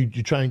here?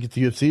 You trying to get to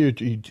UFC,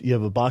 or you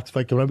have a box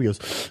fight coming up? He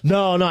goes,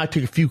 no, I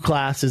took a few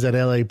classes at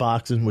LA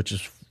Boxing, which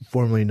is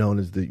formerly known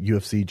as the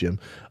UFC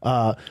gym.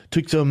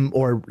 Took some,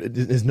 or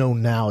is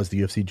known now as the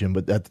UFC gym,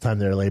 but at the time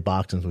they're LA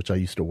Boxing, which I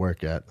used to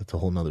work at. That's a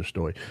whole nother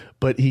story.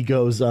 But he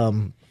goes,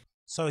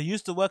 so he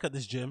used to work at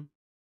this gym.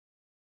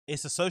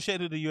 It's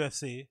associated with the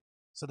UFC,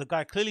 so the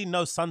guy clearly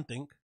knows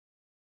something,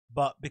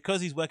 but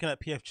because he's working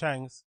at PF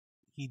Chang's,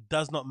 he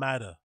does not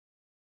matter.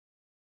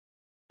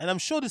 And I'm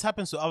sure this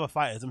happens to other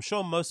fighters. I'm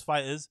sure most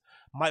fighters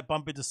might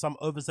bump into some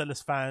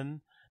overzealous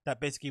fan that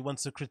basically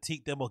wants to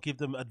critique them or give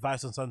them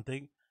advice on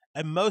something.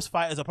 And most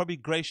fighters are probably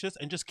gracious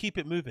and just keep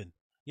it moving.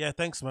 Yeah,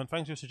 thanks, man.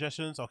 Thanks for your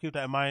suggestions. I'll keep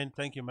that in mind.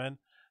 Thank you, man.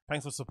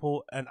 Thanks for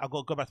support. And I'll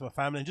go back to my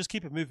family and just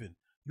keep it moving.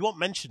 You won't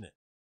mention it.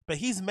 But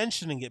he's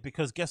mentioning it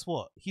because guess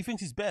what? He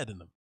thinks he's better than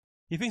them.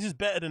 He thinks he's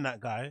better than that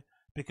guy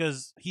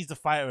because he's the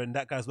fighter and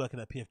that guy's working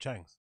at PF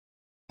Chang's.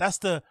 That's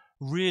the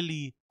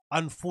really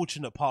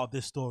unfortunate part of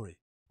this story.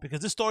 Because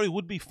this story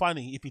would be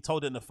funny if he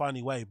told it in a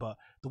funny way. But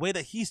the way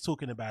that he's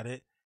talking about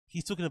it,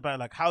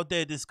 like, how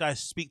dare this guy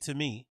speak to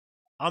me?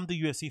 I'm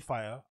the UFC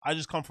fighter. I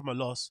just come from a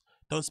loss.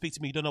 Don't speak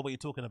to me. You don't know what you're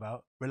talking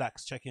about.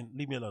 Relax, check in.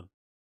 Leave me alone.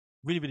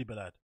 Really, really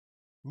bad.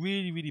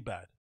 Really, really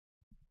bad.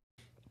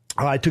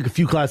 I took a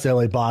few classes at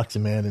LA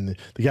Boxing, man, and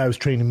the guy was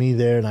training me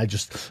there, and I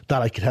just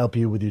thought I could help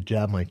you with your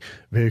jab. I'm like,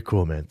 very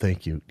cool, man.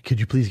 Thank you.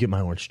 Could you please get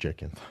my orange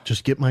chicken?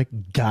 Just get my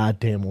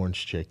goddamn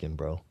orange chicken,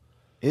 bro.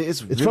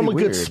 It's really from a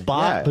weird. good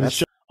spot, Yeah, but it's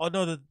just... Oh,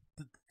 no,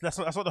 that's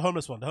not the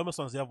homeless one. The homeless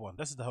one's the other one.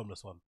 This is the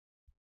homeless one.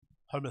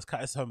 Homeless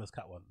cat. It's the homeless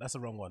cat one. That's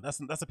the wrong one. That's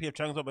a PF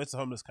Chang's one, but it's a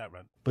homeless cat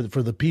run. But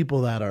for the people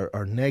that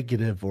are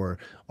negative or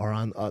are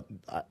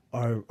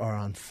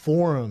on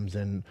forums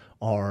and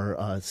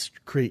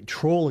create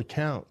troll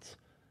accounts,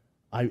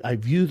 I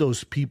view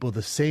those people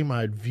the same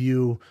I'd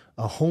view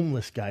a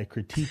homeless guy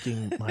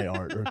critiquing my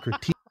art or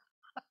critique.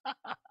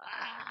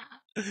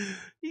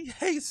 He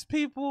hates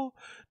people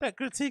that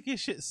critique his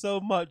shit so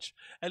much,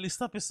 and his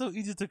stuff is so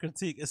easy to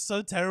critique. It's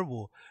so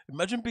terrible.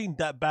 Imagine being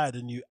that bad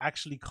and you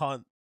actually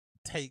can't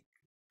take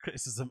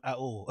criticism at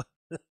all.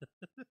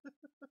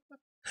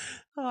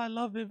 Oh, I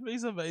love him.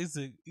 He's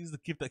amazing. He's the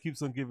gift that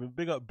keeps on giving.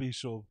 Big up B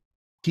Schaub.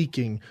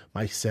 Critiquing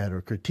my set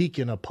or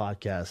critiquing a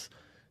podcast,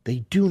 they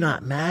do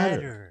not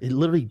matter. It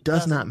literally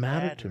does not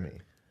matter to me.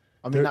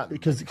 I mean,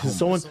 because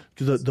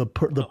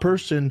the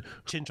person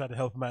Chin tried to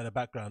help him out in the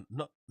background.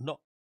 Not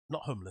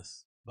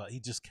homeless, but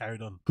he just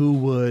carried on. Who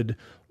would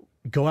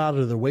go out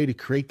of their way to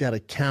create that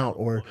account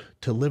or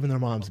to live in their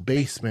mom's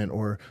basement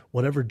or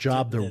whatever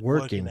job they're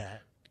working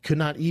at, could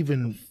not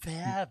even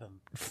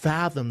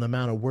fathom the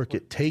amount of work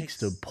it takes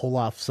to pull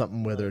off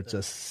something, whether it's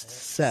a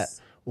set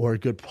or a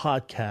good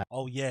podcast.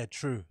 Oh yeah,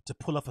 true. To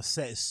pull off a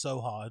set is so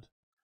hard.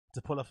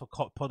 To pull off a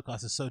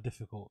podcast is so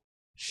difficult.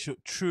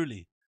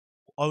 Truly,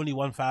 only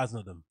 1,000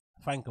 of them.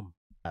 Thank them.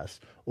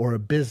 Or a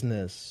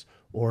business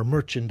or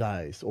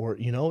merchandise, or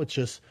it's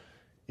just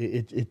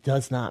it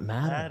does not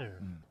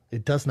matter.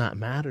 It does not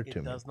matter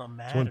to me. It does not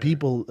matter. So when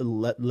people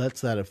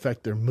lets that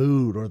affect their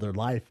mood or their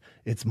life,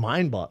 it's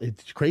mind-boggling.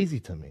 It's crazy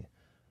to me.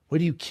 What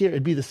do you care?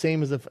 It'd be the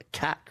same as if a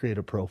cat created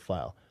a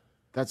profile.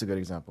 That's a good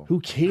example. Who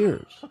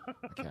cares?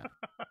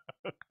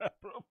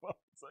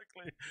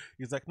 Exactly.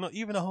 He's like, not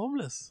even a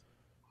homeless.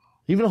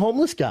 Even a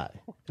homeless guy.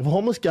 If a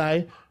homeless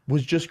guy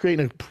was just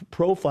creating a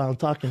profile and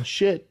talking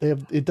shit,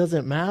 it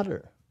doesn't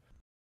matter.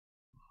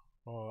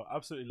 Oh,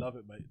 absolutely love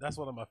it, mate. That's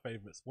one of my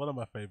favorites.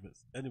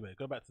 Anyway,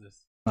 go back to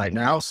this. Right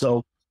now.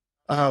 So,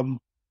 I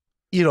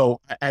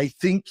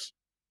think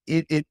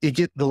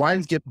the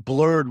lines get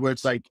blurred where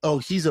it's like, oh,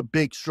 he's a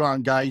big,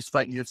 strong guy. He's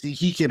fighting UFC.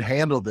 He can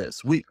handle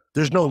this.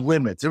 There's no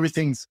limits.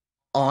 Everything's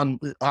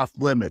off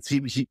limits.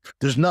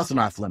 There's nothing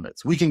off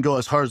limits. We can go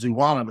as hard as we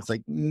want him. It's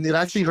like, it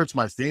actually hurts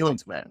my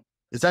feelings, man.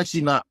 It's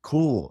actually not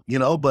cool,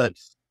 but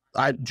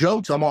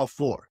jokes, I'm all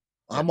for.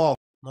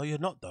 No, you're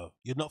not though.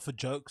 You're not for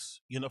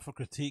jokes. You're not for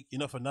critique. You're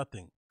not for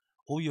nothing.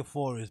 All you're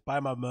for is buy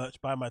my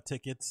merch, buy my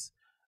tickets.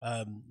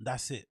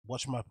 That's it.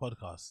 Watch my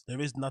podcast.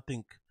 There is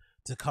nothing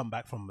to come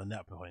back from at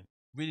that point.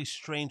 Really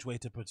strange way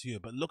to put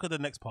it. But look at the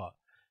next part.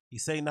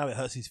 He's saying now it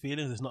hurts his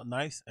feelings. It's not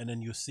nice. And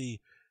then you'll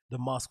see the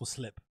mask will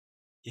slip.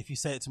 If you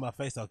say it to my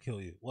face, I'll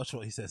kill you. Watch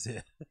what he says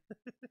here.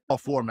 All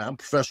for, man. I'm a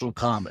professional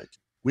comic.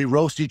 We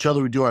roast each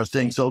other. We do our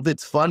thing. So if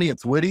it's funny,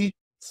 it's witty,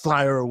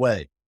 fire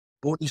away.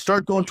 But when you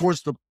start going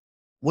towards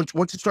once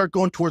you start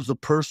going towards the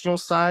personal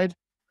side,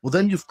 well,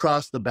 then you've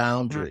crossed the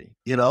boundary,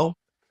 And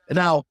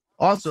now,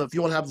 also, if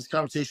you want to have this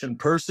conversation in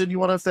person, you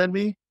want to offend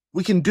me,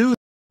 we can do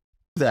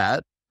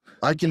that.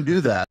 I can do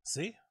that.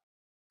 See?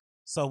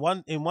 So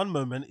in one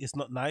moment it's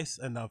not nice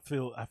and I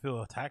feel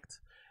attacked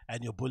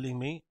and you're bullying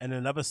me, and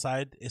another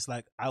side it's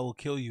like I will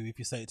kill you if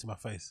you say it to my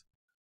face.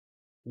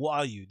 What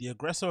are you, the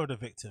aggressor or the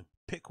victim?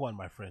 Pick one,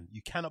 my friend.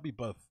 You cannot be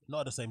both,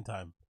 not at the same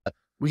time.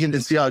 We can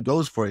see how it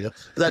goes for you.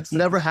 That's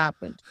never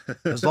happened.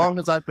 As long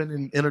as I've been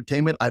in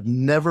entertainment, I've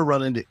never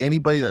run into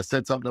anybody that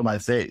said something to my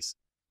face.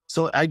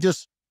 So I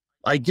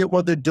get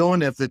what they're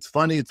doing. If it's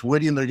funny, it's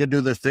witty, and they're going to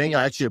do their thing,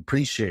 I actually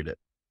appreciate it.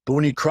 But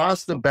when you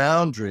cross the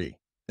boundary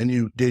and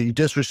you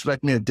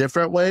disrespect me a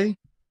different way,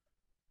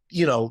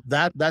 you know,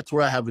 that's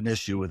where I have an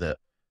issue with it.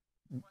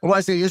 When I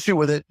say issue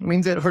with it, it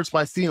means it hurts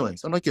my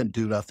feelings. I'm not going to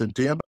do nothing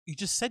to you. You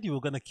just said you were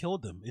going to kill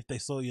them if they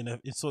saw you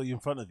in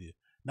front of you.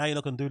 Now you're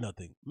not going to do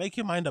nothing. Make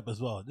your mind up as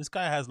well. This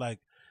guy has like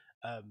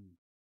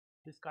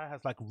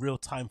real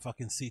time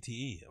fucking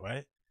CTE,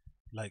 right?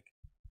 Like,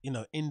 you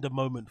know, in the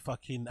moment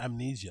fucking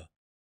amnesia.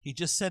 He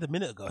just said a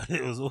minute ago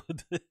it was all.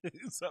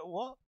 Is that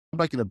what?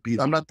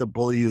 I'm not the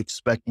bully you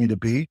expect me to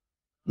be. And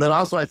then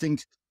also I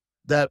think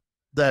that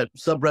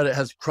subreddit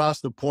has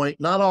crossed the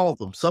point. Not all of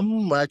them. Some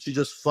of them are actually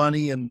just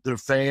funny and they're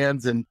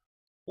fans. And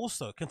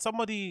also, can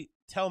somebody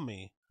tell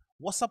me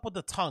what's up with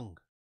the tongue?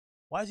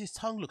 Why does his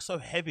tongue look so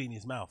heavy in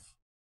his mouth?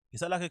 Is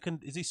that like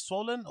is he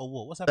swollen or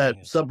what? What's happening?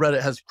 That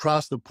subreddit has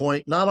crossed the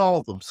point. Not all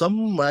of them. Some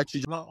of them are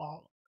actually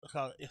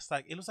it's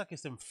like it looks like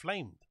it's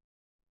inflamed.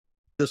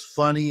 Just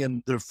funny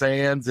and they're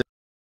fans.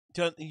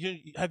 Have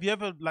you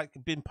ever like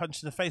been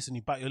punched in the face and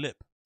you bite your lip,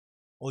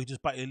 or you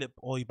just bite your lip,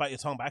 or you bite your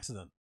tongue by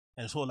accident,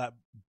 and it sort of like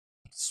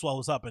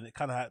swells up, and it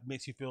kind of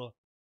makes you feel.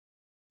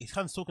 He's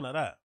kind of talking like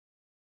that.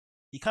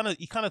 He kind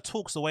of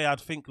talks the way I'd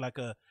think like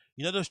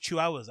those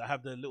chihuahuas that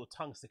have their little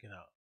tongue sticking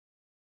out.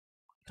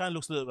 He kind of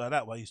looks a little like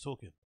that while he's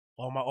talking.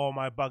 Or am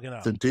I bugging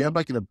out?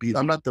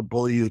 I'm not the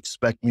bully you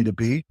expect me to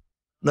be. And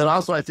then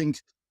also I think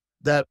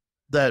that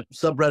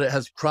subreddit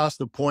has crossed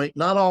the point.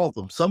 Not all of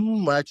them. Some of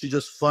them are actually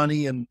just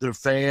funny and they're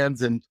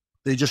fans and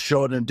they just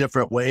show it in a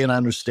different way. And I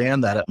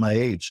understand that at my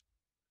age.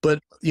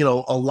 But, you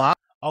know, a lot.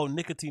 Oh,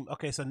 nicotine.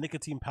 Okay, so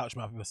nicotine pouch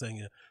mouth. You were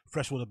saying,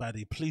 freshwater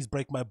baddie, please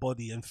break my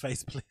body and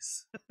face,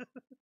 please.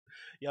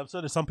 Yeah, I'm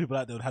sure there's some people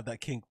out there would have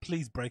that kink.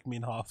 Please break me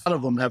in half. A lot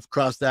of them have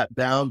crossed that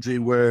boundary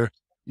where,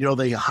 you know,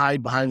 they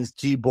hide behind this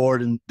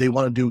keyboard and they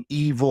want to do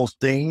evil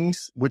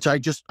things, which I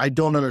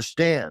don't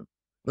understand.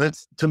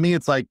 To me,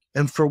 it's like,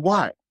 and for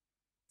what?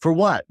 For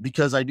what?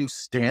 Because I do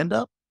stand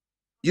up?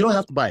 You don't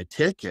have to buy a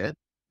ticket.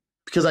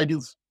 Because I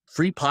do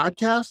free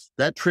podcasts?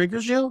 That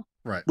triggers you?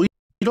 Right. You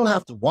don't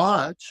have to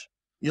watch.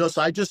 You know,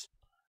 so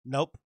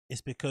Nope.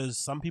 It's because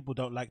some people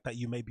don't like that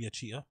you may be a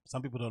cheater.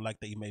 Some people don't like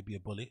that you may be a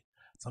bully.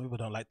 Some people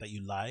don't like that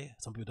you lie.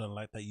 Some people don't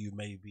like that you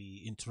may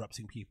be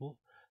interrupting people.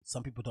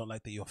 Some people don't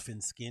like that you're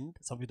thin-skinned.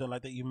 Some people don't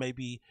like that you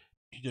maybe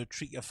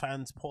treat your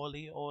fans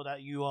poorly, or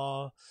that you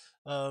are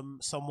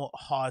somewhat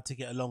hard to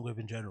get along with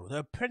in general. There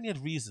are plenty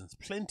of reasons.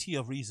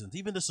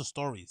 Even just the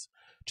stories.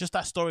 Just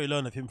that story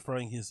alone of him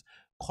throwing his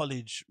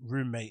college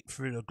roommate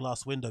through the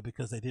glass window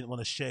because they didn't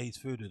want to share his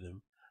food with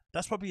him.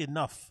 That's probably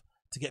enough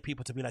to get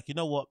people to be like, you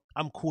know what?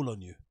 I'm cool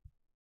on you.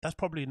 That's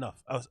probably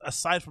enough.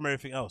 Aside from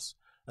everything else.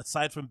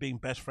 Aside from being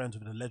best friends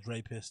with an alleged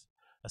rapist.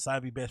 Aside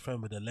from being best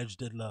friend with an alleged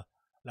diddler.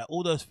 Like,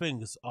 all those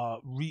things are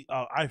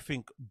I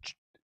think,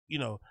 you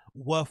know,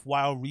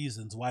 worthwhile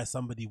reasons why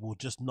somebody will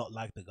just not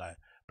like the guy.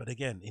 But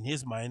again, in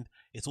his mind,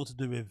 it's all to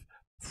do with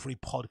free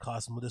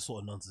podcasts and all this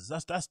sort of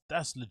nonsense.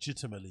 That's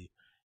legitimately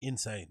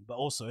insane. But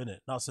also, innit,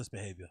 narcissist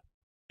behavior.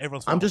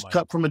 I'm just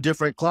cut from a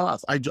different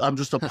cloth. I'm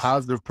just a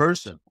positive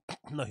person.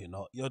 No, you're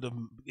not. You're the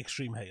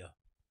extreme hater.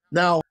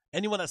 Now,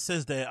 anyone that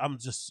says I'm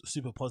just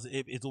super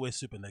positive is always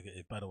super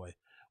negative, by the way.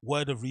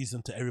 Word of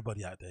reason to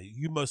everybody out there.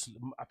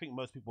 I think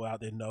most people out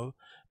there know,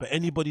 but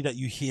anybody that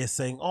you hear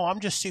saying, oh, I'm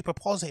just super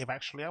positive,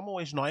 actually, I'm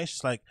always nice.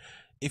 It's like,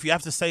 if you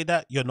have to say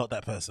that, you're not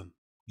that person.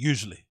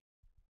 Usually.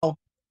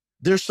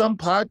 There's some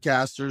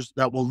podcasters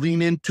that will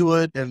lean into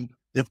it. And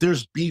if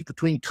there's beef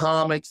between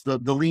comics, they'll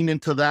lean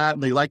into that.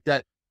 And they like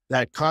that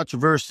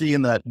controversy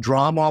and that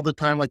drama all the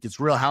time, like it's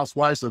Real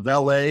Housewives of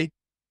LA.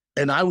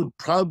 And I would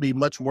probably be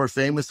much more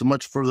famous and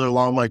much further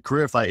along my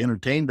career if I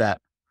entertained that.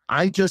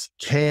 I just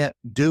can't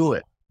do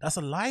it. That's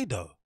a lie,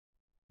 though.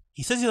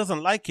 He says he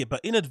doesn't like it,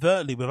 but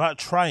inadvertently, without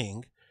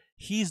trying,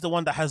 he's the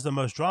one that has the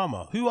most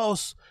drama. Who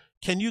else?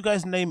 Can you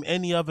guys name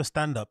any other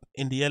stand-up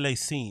in the LA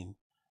scene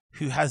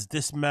who has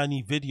this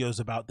many videos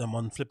about them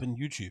on flipping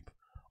YouTube,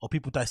 or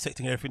people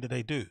dissecting everything that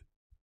they do?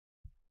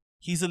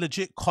 He's a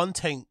legit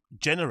content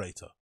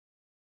generator.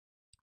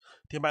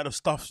 The amount of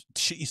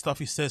shitty stuff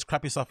he says,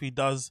 crappy stuff he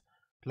does,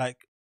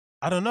 like,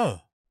 I don't know.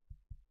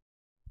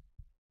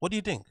 What do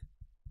you think?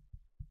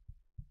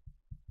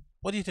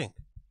 What do you think?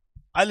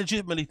 I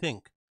legitimately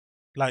think,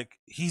 like,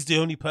 he's the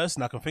only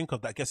person I can think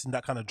of that gets in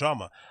that kind of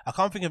drama. I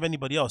can't think of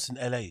anybody else in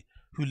LA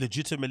who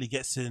legitimately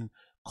gets in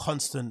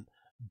constant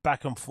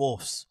back and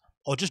forths,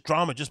 or just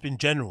drama, just in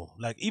general.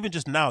 Like, even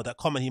just now, that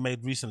comment he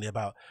made recently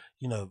about,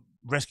 you know,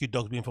 rescue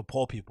dogs being for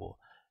poor people.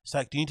 It's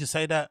like, do you need to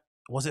say that?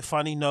 Was it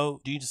funny? No.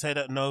 Do you need to say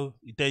that? No.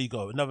 There you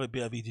go. Another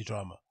bit of ET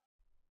drama.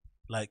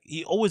 Like,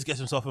 he always gets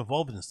himself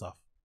involved in stuff.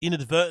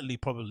 inadvertently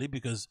probably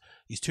because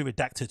he's too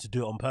redacted to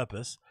do it on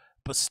purpose.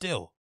 But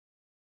still,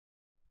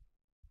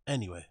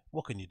 anyway,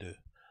 what can you do?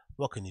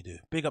 What can you do?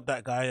 Big up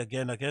that guy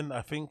again.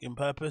 I think in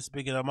purpose,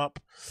 bigging him up.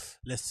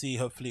 Let's see.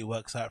 Hopefully it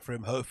works out for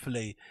him.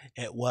 Hopefully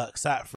it works out for